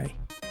 and why?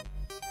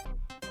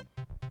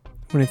 I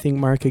want to thank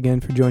Mark again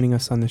for joining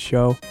us on the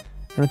show.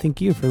 I want to thank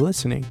you for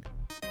listening.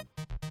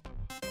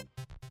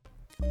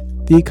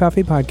 The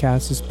Coffee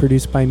Podcast is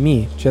produced by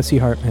me, Jesse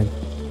Hartman,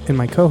 and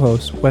my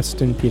co-host,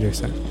 Weston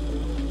Peterson.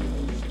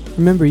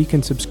 Remember, you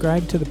can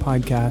subscribe to the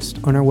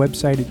podcast on our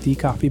website at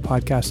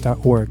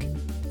thecoffeepodcast.org.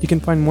 You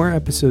can find more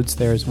episodes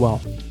there as well.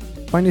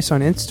 Find us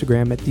on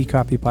Instagram at The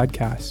Coffee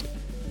Podcast.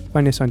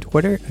 Find us on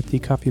Twitter at The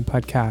Coffee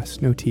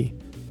Podcast, no T.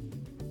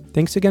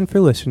 Thanks again for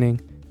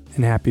listening,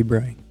 and happy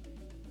brewing.